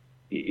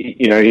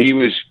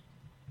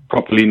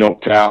properly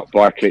knocked out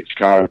by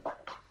Klitschko,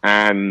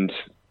 and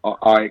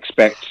I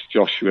expect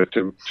Joshua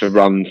to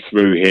run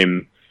through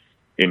him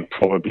in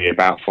probably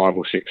about 5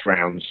 or 6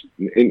 rounds.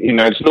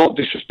 It's not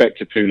disrespect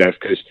to Pulev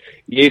because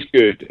he is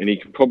good and he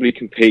can probably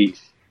compete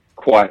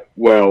quite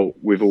well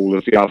with all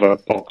of the other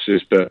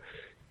boxers, but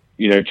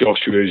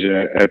Joshua is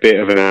a bit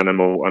of an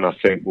animal, and I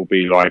think will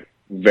be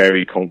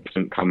very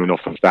confident coming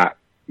off of that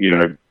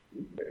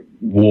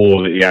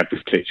war that he had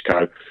with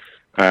Klitschko.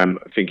 I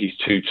think he's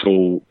too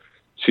tall,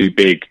 too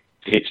big,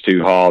 hits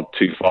too hard,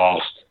 too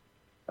fast.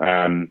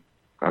 I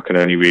can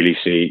only really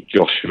see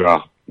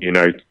Joshua,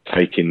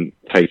 taking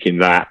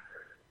that,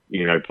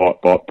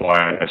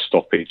 by a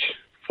stoppage,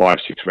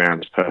 5-6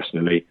 rounds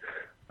personally.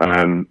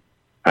 And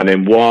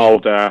then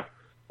Wilder,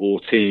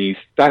 Ortiz,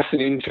 that's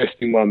an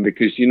interesting one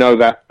because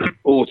that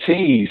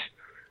Ortiz,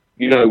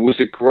 was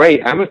a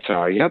great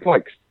amateur. He had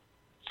over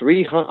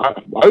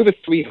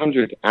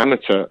 300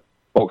 amateur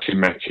boxing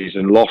matches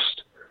and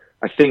lost,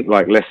 I think,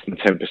 less than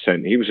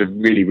 10%. He was a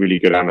really, really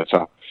good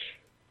amateur.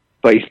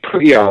 But he's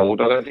pretty old.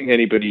 I don't think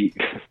anybody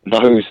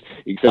knows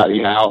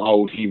exactly how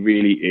old he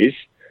really is.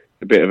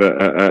 A bit of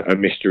a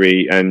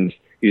mystery, and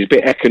he's a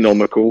bit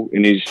economical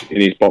in his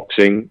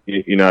boxing.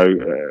 You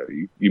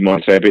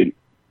might say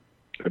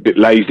a a bit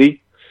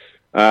lazy.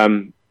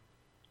 Definitely,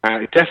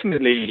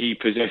 he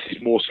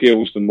possesses more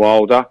skills than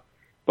Wilder,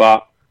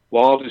 but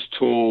Wilder's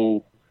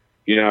tall.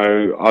 You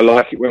know, I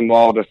like it when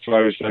Wilder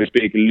throws those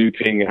big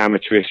looping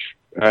amateurish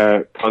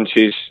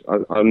punches.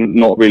 I'm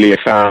not really a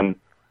fan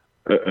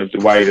of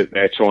the way that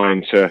they're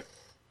trying to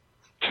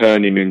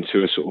turn him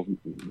into a sort of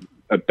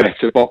a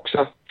better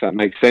boxer, if that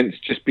makes sense.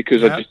 Just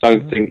because I just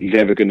don't think he's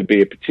ever going to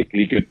be a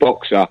particularly good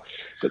boxer.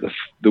 But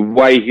the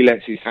way he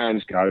lets his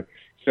hands go,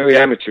 it's very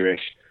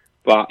amateurish.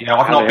 But yeah,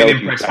 I've not been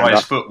impressed by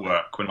his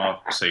footwork when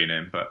I've seen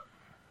him. But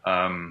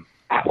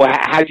well,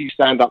 how do you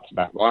stand up to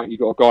that, right?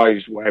 You've got a guy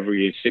who's whatever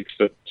he is,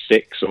 6'6",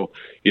 or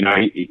you know,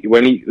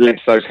 when he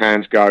lets those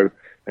hands go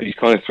and he's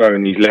kind of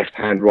throwing these left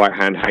hand, right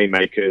hand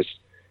haymakers.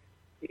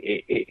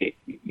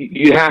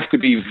 You have to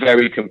be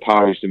very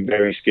composed and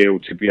very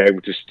skilled to be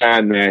able to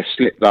stand there,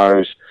 slip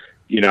those,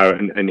 you know,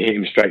 and hit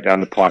him straight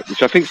down the pipe,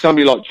 which I think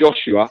somebody like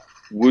Joshua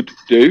would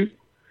do.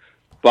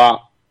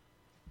 But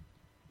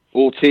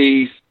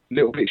Ortiz, a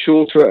little bit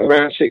shorter at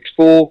around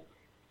 6'4".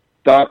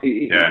 Like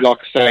I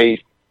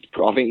say,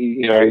 I think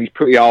he's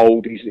pretty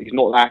old. He's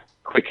not that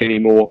quick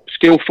anymore.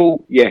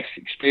 Skillful, yes.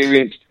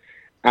 Experienced,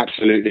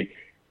 absolutely.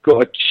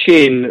 Got a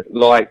chin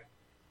like,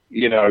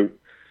 you know,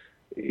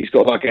 he's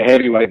got like a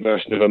heavyweight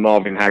version of a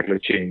Marvin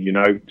Hagler chin, you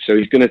know. So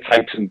he's going to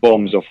take some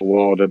bombs off of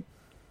Wilder,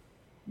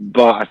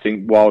 but I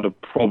think Wilder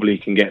probably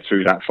can get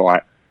through that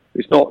fight.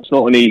 It's not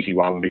an easy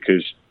one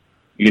because,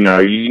 you know,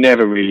 you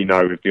never really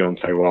know with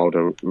Deontay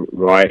Wilder,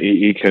 right?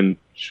 He can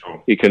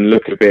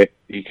look a bit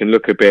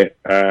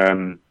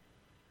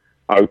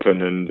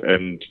open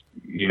and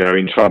you know,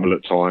 in trouble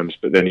at times,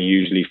 but then he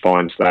usually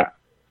finds that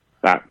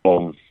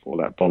bomb or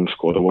that bomb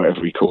squad or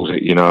whatever he calls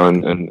it, you know,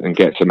 and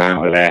gets them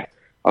out of there.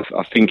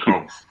 I think he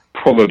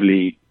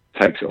probably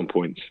takes it on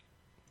points.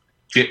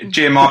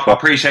 Jim, I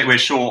appreciate we're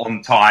short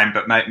on time,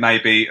 but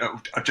maybe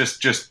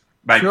just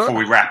before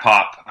we wrap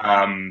up,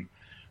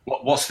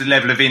 what's the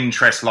level of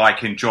interest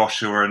like in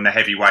Joshua and the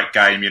heavyweight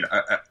game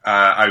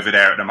over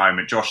there at the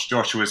moment?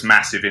 Joshua's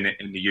massive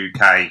in the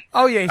UK.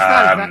 Oh yeah,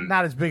 he's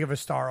not as big of a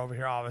star over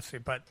here, obviously,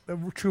 but the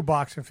true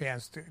boxing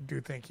fans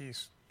do think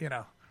he's, you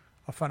know,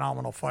 a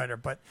phenomenal fighter.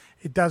 But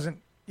it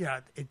doesn't, you know,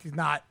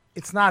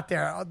 it's not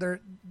there.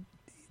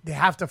 They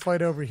have to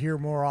fight over here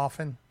more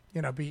often,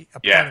 you know, be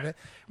a part of it.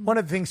 One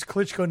of the things,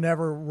 Klitschko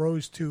never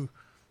rose to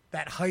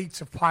that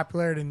heights of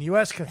popularity in the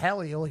U.S. because,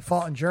 hell, he only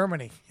fought in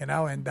Germany, you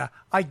know, and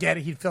I get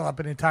it. He'd fill up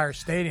an entire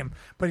stadium,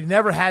 but he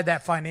never had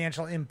that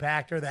financial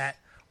impact or that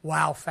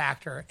wow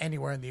factor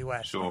anywhere in the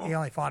U.S. Sure. He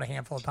only fought a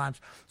handful of times.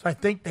 So I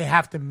think they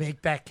have to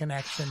make that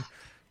connection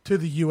to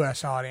the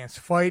U.S. audience.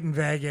 Fight in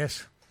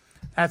Vegas,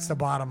 that's the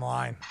bottom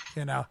line,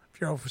 you know. If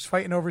you're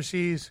fighting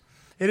overseas,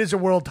 it is a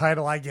world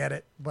title, I get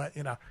it, but,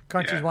 you know,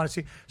 countries want to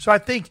see. So I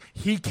think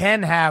he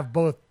can have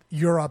both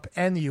Europe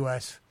and the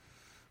U.S.,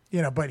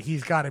 you know, but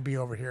he's got to be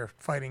over here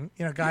fighting,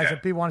 you know, guys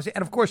that people want to see.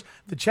 And, of course,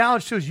 the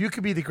challenge, too, is you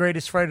could be the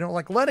greatest fighter.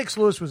 Like, Lennox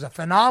Lewis was a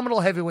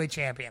phenomenal heavyweight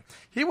champion.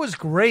 He was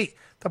great.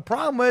 The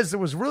problem was there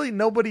was really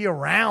nobody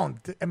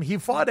around. I mean, he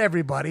fought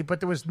everybody,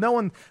 but there was no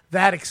one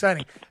that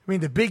exciting. I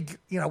mean, the big,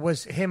 you know,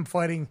 was him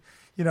fighting,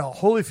 you know,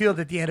 Holyfield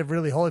at the end of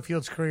really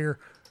Holyfield's career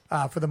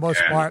for the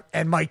most part,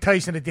 and Mike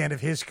Tyson at the end of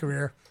his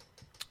career.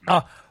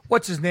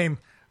 What's his name?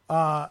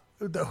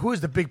 Who is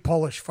the big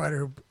Polish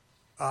fighter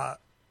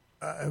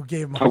who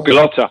gave him a whole...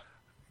 Golota.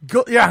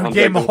 Who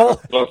gave him a whole...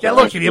 Yeah,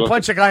 look, if you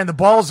punch a guy in the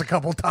balls a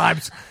couple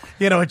times,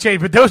 you know, it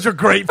changed. But those are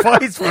great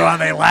fights for how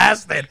they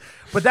lasted.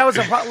 But that was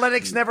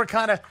Lennox never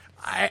kind of...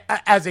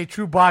 as a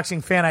true boxing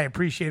fan, I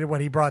appreciated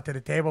what he brought to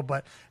the table,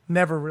 but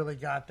never really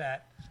got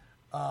that...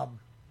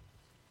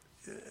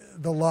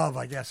 the love,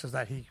 I guess, is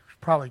that he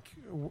probably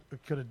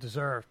could have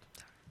deserved.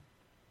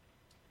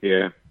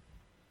 Yeah,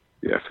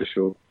 for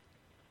sure.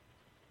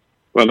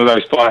 One of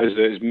those fighters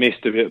that has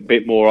missed a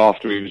bit more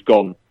after he was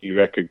gone. You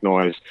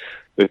recognise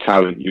the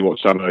talent. You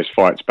watch some of those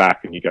fights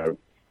back, and you go,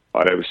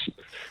 "Oh, there was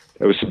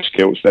some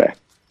skills there."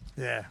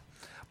 Yeah,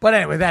 but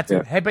anyway, that's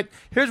it. Hey, but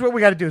here's what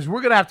we got to do: is we're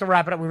going to have to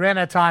wrap it up. We ran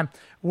out of time.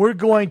 We're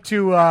going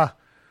to.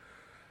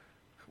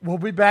 We'll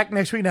be back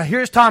next week. Now,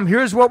 here's Tom.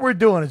 Here's what we're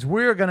doing: is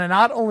we're going to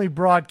not only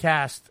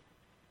broadcast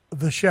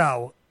the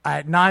show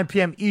at 9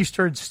 p.m.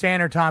 Eastern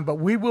Standard Time, but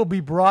we will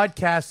be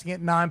broadcasting at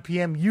 9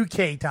 p.m.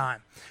 UK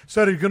time.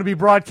 So they're going to be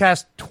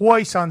broadcast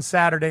twice on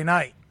Saturday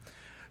night.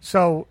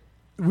 So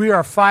we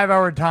are a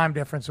 5-hour time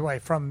difference away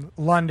from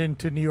London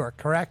to New York,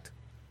 correct?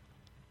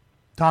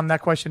 Tom,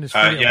 that question is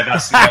for you.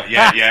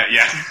 Yeah,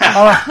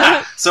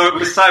 yeah. So it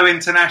was so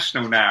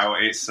international now.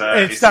 It's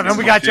tough. And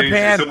we got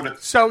Japan.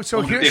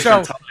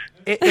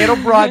 It'll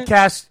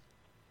broadcast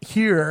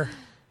here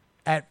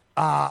at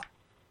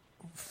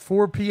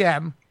 4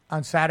 p.m.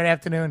 on Saturday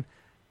afternoon,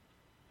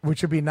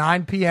 which will be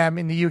 9 p.m.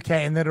 in the UK,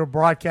 and then it'll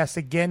broadcast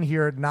again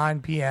here at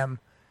 9 p.m.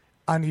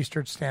 on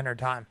Eastern Standard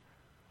Time.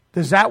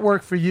 Does that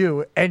work for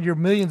you and your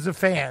millions of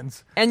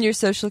fans? And your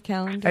social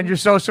calendar. I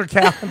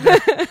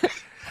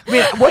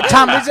mean, what,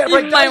 Tom, is that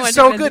right? That is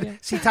so good.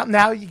 See, Tom,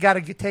 now you got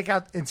to take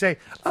out and say,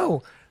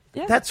 oh,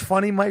 Yeah. That's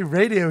funny. My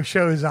radio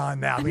show is on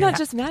now. I'm not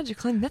just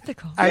magical, I'm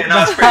mythical.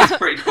 It's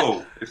pretty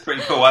cool. It's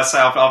pretty cool. I say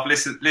I've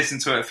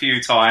listened to it a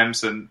few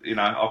times, and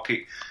I'll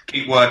keep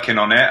working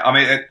on it. I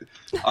mean,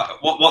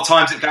 what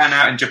time's it going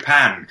out in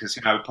Japan? Because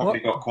we've probably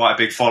got quite a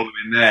big following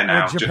there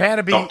now. Well, Japan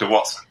will be Dr.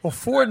 Watson. Well,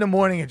 4 in the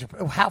morning in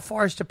Japan. How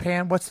far is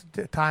Japan? What's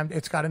the time?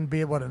 It's got to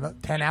be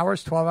 10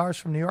 hours, 12 hours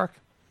from New York.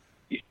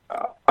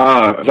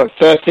 Like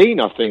 13,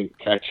 I think,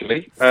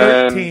 actually.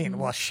 13.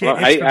 Well, shit.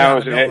 Like 8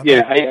 hours ahead.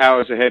 Yeah, 8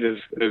 hours ahead of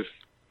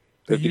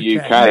the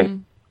UK. Mm-hmm.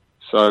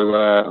 So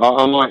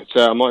I might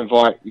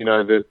invite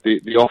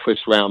the office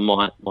round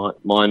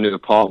my new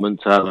apartment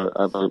to have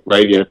a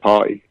radio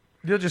party.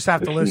 You'll just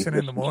have to listen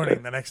in the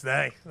morning the next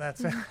day.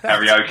 That's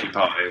karaoke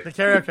party. The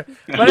karaoke.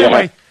 But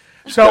anyway.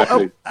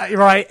 So,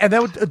 right, and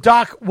then,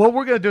 Doc, what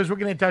we're going to do is we're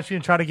going to get in touch with you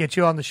and try to get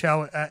you on the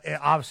show,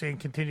 obviously, and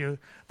continue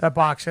that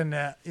boxing,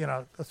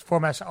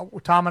 format.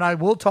 Tom and I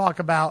will talk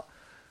about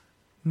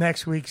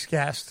next week's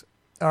guest,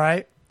 all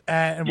right,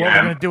 and what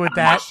we're going to do with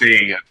that.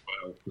 Seeing it,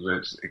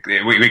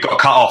 we got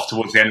cut off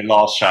towards the end of the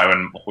last show,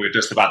 and we were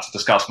just about to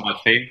discuss my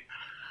fee.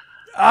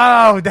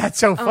 Oh, that's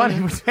so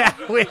funny.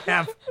 We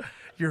have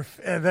your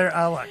there.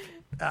 Look.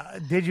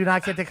 Did you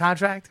not get the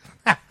contract?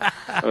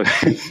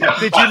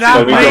 Did you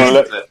not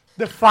read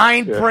the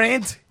fine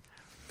print?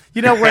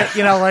 Like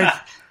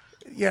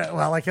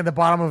in the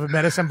bottom of a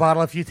medicine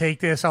bottle, if you take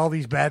this, all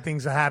these bad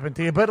things will happen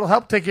to you, but it'll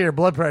help take care of your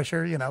blood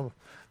pressure.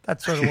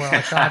 That's sort of what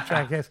our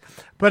contract is.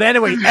 But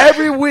anyway,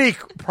 every week,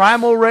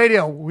 Primal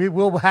Radio, we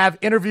will have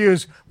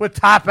interviews with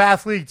top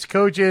athletes,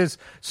 coaches,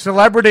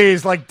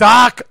 celebrities like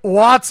Doc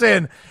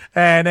Watson,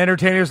 and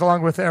entertainers,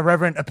 along with a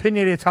reverent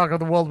opinionated talk of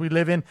the world we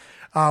live in.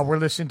 We're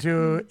listened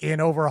to in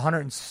over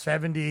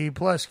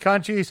 170-plus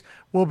countries.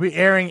 We'll be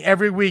airing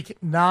every week,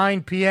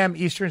 9 p.m.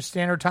 Eastern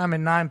Standard Time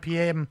and 9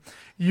 p.m.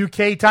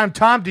 UK time.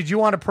 Tom, did you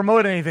want to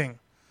promote anything?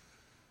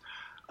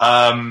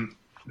 No,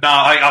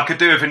 I could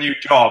do with a new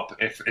job.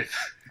 If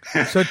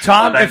So,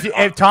 Tom,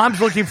 if Tom's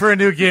looking for a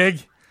new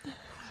gig,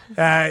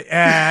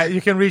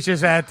 you can reach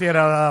us at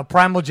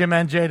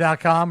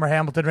primaljimnj.com or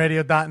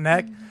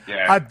hamiltonradio.net.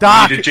 Yeah,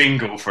 Doc, we need a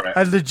jingle for it.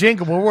 The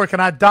jingle, we're working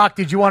on. Doc,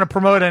 did you want to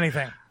promote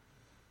anything?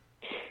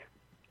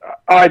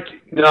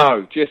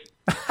 No, just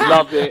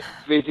love it.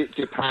 Visit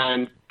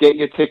Japan. Get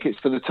your tickets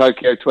for the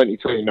Tokyo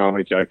 2020. No,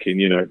 I'm joking.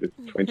 The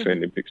 2020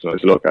 Olympics,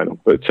 there's a lot going on.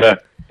 But no,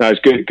 it's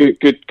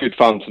good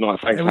fun tonight.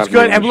 Thanks. It was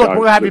good. And look,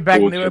 we'll have you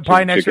back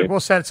probably next week. We'll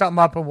set something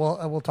up and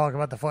we'll talk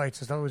about the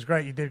fights. So it was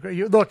great. You did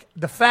great. Look,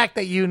 the fact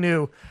that you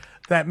knew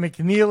that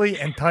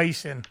McNeely and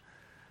Tyson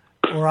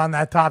were on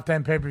that top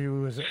 10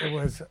 pay-per-view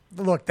was.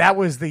 Look, that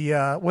was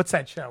the what's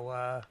that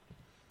show?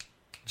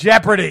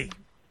 Jeopardy.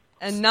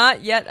 And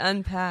not yet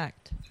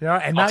unpacked. Yeah,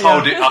 and I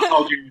told you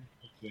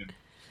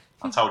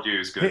it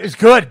was good. It's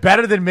good,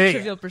 better than me.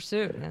 Trivial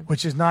Pursuit, man.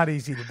 Which is not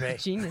easy to be.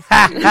 Genius.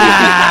 All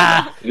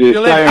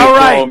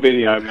right,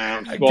 video,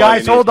 man.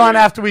 Guys, hold on.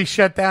 After we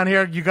shut down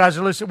here, you guys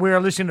are listening. We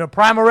are listening to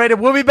Primal Radio.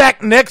 We'll be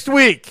back next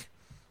week.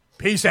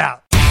 Peace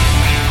out.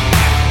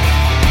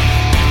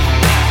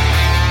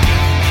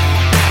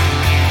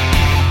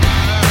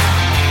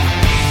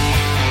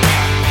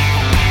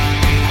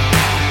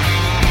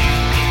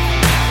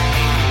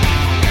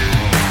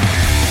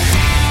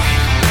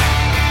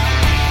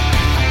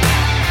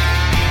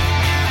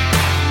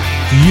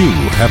 You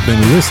have been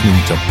listening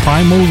to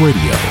Primal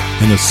Radio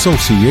in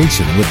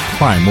association with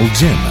Primal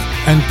Gym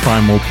and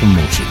Primal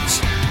Promotions.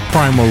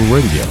 Primal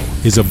Radio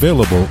is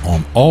available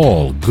on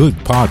all good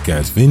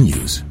podcast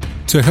venues.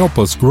 To help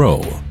us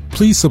grow,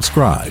 please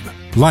subscribe,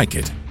 like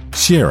it,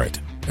 share it,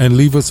 and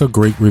leave us a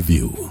great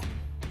review.